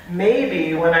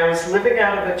 Maybe when I was living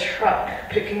out of a truck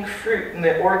picking fruit in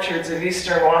the orchards of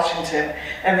eastern Washington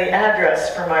and the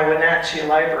address for my Wenatchee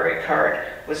library card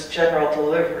was general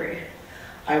delivery,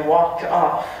 I walked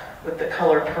off with the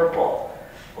color purple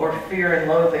or Fear and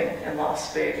Loathing in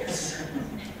Las Vegas.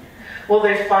 Will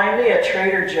they find me at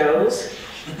Trader Joe's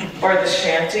or the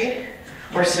Shanty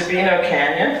or Sabino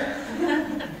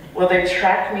Canyon? Will they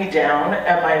track me down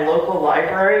at my local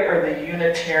library or the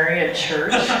Unitarian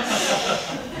Church?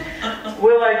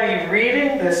 Will I be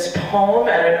reading this poem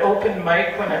at an open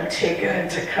mic when I'm taken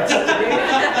into custody?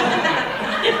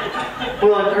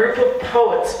 Will a group of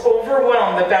poets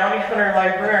overwhelm the bounty hunter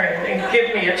librarian and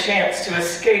give me a chance to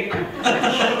escape?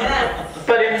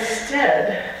 But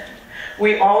instead,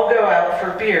 we all go out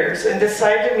for beers and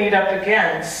decide to meet up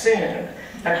again soon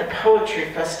at the Poetry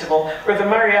Festival or the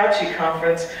Mariachi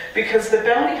Conference because the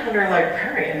bounty hunter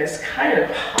librarian is kind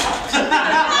of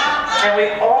hot. And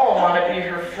we all want to be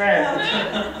her friend.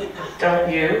 Don't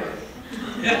you?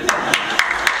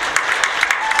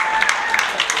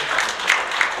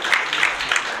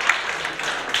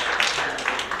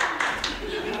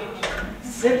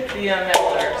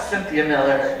 Cynthia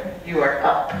Miller, you are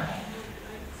up.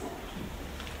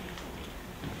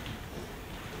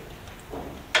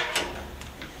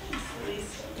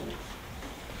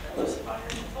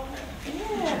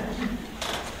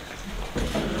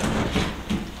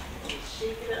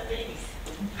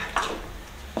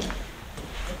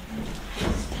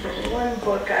 One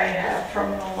book I have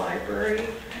from the library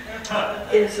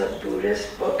is a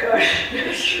Buddhist book on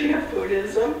history of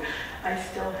Buddhism. I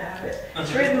still have it.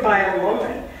 It's written by a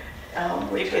woman,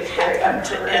 which is very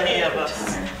unheard any of of at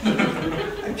us. the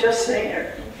time. I'm just saying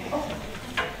it.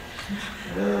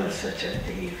 Oh, such a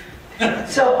thief.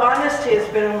 So honesty has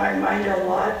been on my mind a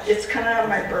lot. It's kind of on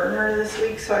my burner this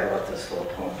week, so I wrote this little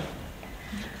poem.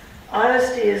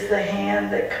 Honesty is the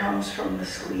hand that comes from the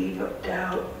sleeve of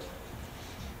doubt.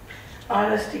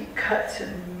 Honesty cuts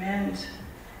and mends,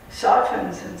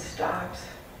 softens and stops.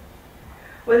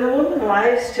 When the woman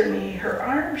lies to me, her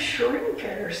arms shrink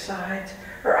at her sides,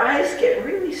 her eyes get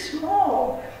really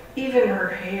small, even her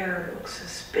hair looks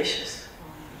suspicious.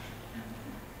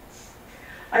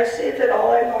 I say that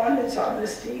all I want is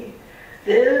honesty,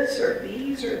 this or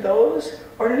these or those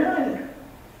or none.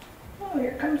 Oh,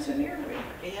 here comes the near me.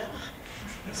 Yeah,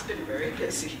 it's been very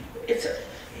busy.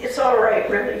 It's all right,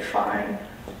 really fine.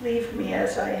 Leave me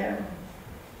as I am.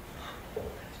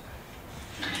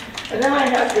 And then I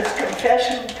have this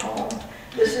confession poem.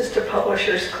 This is to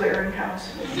Publishers Clearinghouse.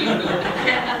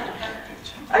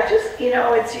 I just,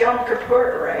 it's Yom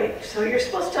Kippur, right? So you're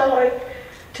supposed to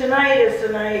tonight is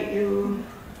the night you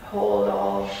hold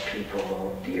all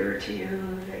people dear to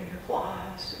you that you've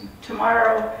lost. And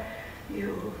tomorrow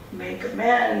you make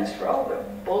amends for all the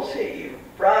bullshit you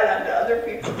brought onto other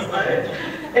people's lives.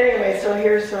 Anyway, so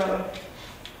here's a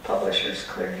Publishers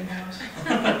Clearinghouse.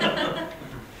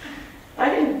 I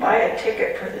didn't buy a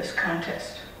ticket for this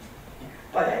contest,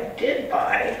 but I did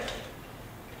buy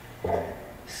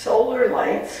solar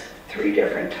lights 3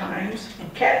 different times,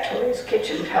 cat toys,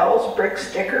 kitchen towels, brick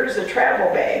stickers, a travel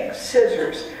bag,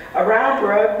 scissors, a round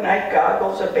rug, night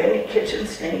goggles, a bendy kitchen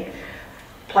snake,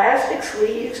 plastic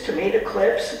sleeves, tomato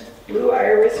clips, blue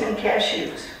iris, and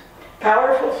cashews,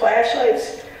 powerful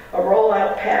flashlights, a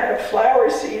roll-out pad of flower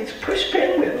seeds, push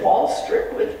pin with wall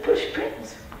strip with push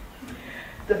pins.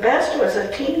 The best was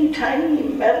a teeny tiny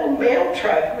metal mail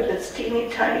truck with its teeny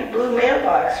tiny blue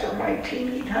mailbox for my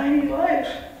teeny tiny life.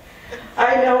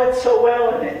 I know it so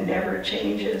well and it never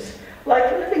changes.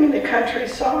 Like living in the country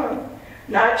song.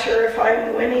 Not sure if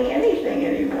I'm winning anything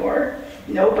anymore.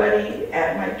 Nobody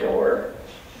at my door.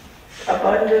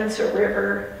 Abundance, a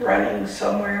river running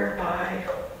somewhere by.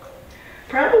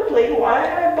 Probably why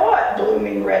I bought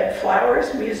Blooming Red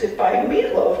Flowers, music by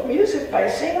Meatloaf, music by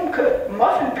Sam Cooke,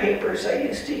 muffin papers I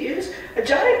used to use, a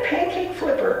giant pancake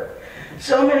flipper.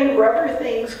 So many rubber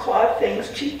things, cloth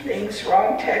things, cheap things,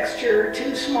 wrong texture,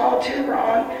 too small, too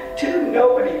wrong,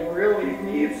 nobody really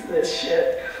needs this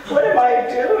shit. What am I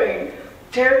doing?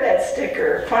 Tear that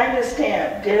sticker, find a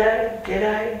stamp. Did I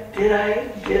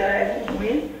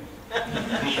win?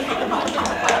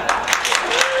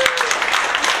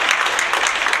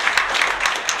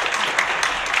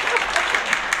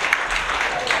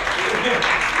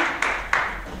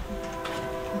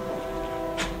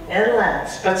 And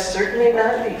last, but certainly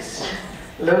not least,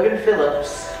 Logan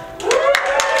Phillips.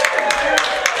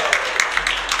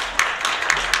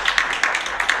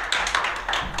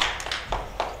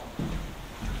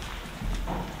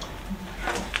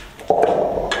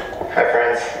 Hi,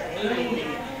 friends.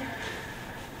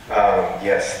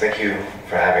 Yes, thank you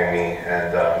for having me,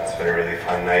 and it's been a really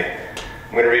fun night.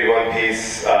 I'm going to read one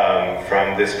piece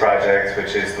from this project,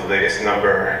 which is the latest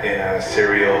number in a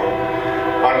serial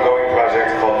ongoing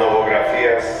project called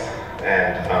Novografias,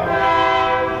 and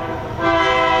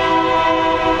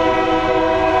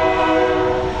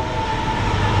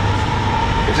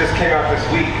it just came out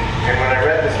this week, and when I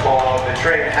read this poem, the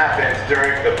train happened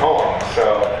during the poem,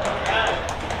 so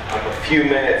I'm a few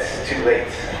minutes too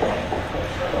late.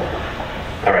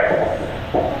 All right.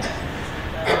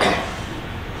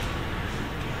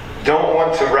 Don't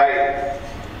want to write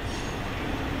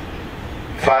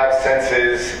 5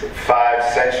 senses, 5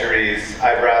 centuries.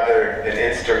 I'd rather an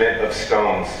instrument of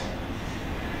stones.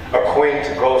 A quaint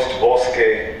ghost bosque,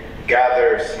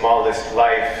 gather smallest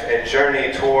life and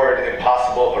journey toward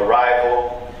impossible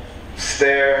arrival.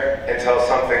 Stare until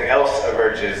something else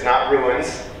emerges, not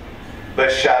ruins,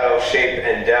 but shadow, shape,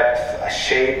 and depth. I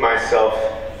shade myself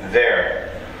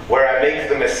there, where I make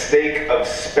the mistake of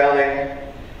spelling,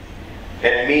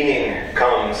 and meaning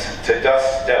comes to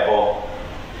dust devil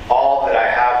all that I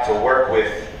have to work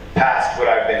with past what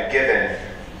I've been given,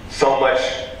 so much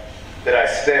that I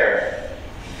stare,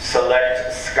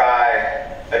 select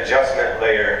sky, adjustment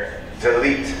layer,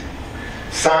 delete.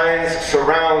 Signs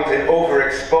surround and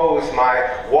overexpose my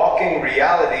walking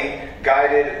reality,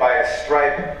 guided by a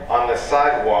stripe on the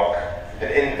sidewalk,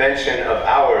 an invention of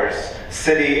ours,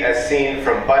 city as seen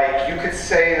from bike. You could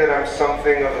say that I'm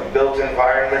something of a built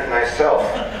environment myself,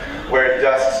 where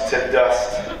dust to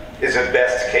dust is a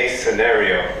best case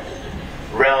scenario.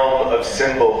 Realm of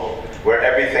symbol, where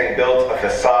everything built a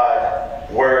facade,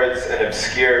 words and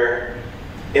obscure.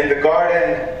 In the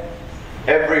garden,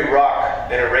 every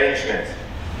rock an arrangement,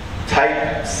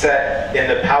 type set in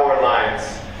the power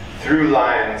lines, through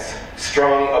lines,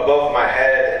 strung above my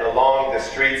head and along the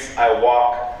streets I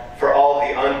walk, for all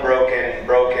the unbroken,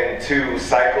 broken too,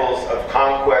 cycles of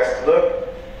conquest. Look,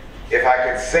 if I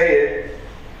could say it,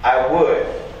 I would.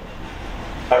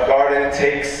 A garden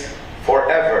takes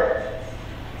forever,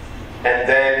 and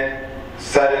then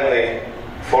suddenly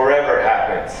forever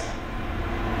happens.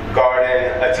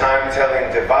 Garden, a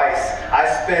time-telling device. I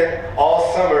spent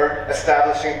all summer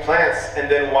establishing plants and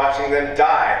then watching them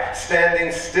die,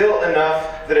 standing still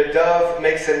enough that a dove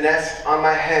makes a nest on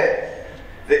my head.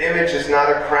 The image is not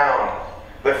a crown,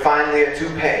 but finally a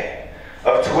toupee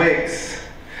of twigs,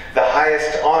 the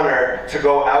highest honor to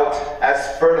go out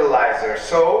as fertilizer.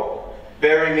 So,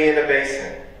 bury me in a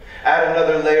basin. Add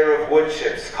another layer of wood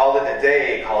chips, call it a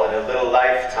day, call it a little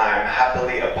lifetime,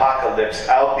 happily apocalypse.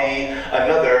 I'll be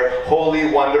another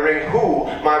holy wondering who,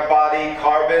 my body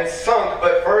carbon sunk,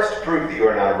 but first prove that you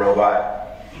are not a robot.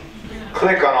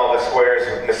 Click on all the squares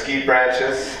with mesquite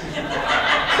branches.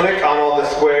 Click on all the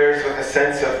squares with a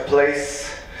sense of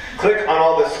place. Click on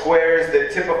all the squares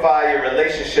that typify your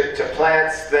relationship to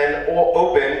plants, then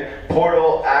open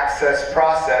portal access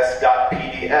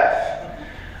process.pdf.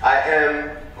 I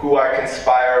am who I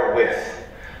conspire with.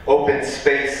 Open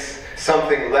space,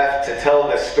 something left to tell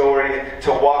the story,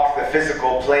 to walk the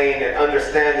physical plane and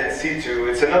understand in situ.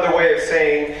 It's another way of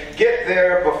saying, get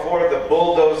there before the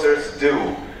bulldozers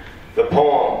do. The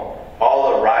poem,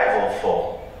 all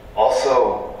arrivalful,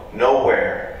 also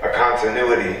nowhere, a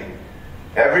continuity.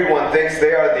 Everyone thinks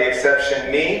they are the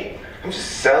exception. Me, I'm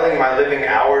just selling my living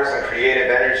hours and creative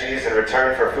energies in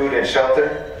return for food and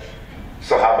shelter.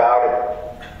 So how about it?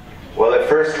 Well, at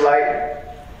first light,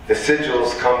 the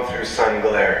sigils come through sun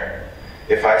glare.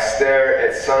 If I stare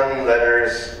at sun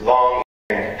letters, long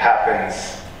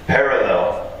happens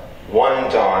parallel, one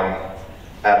dawn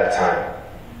at a time.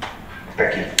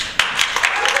 Thank you.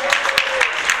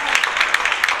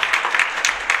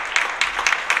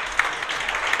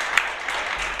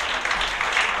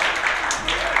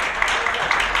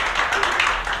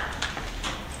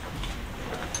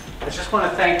 just want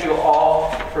to thank you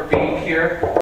all for being here.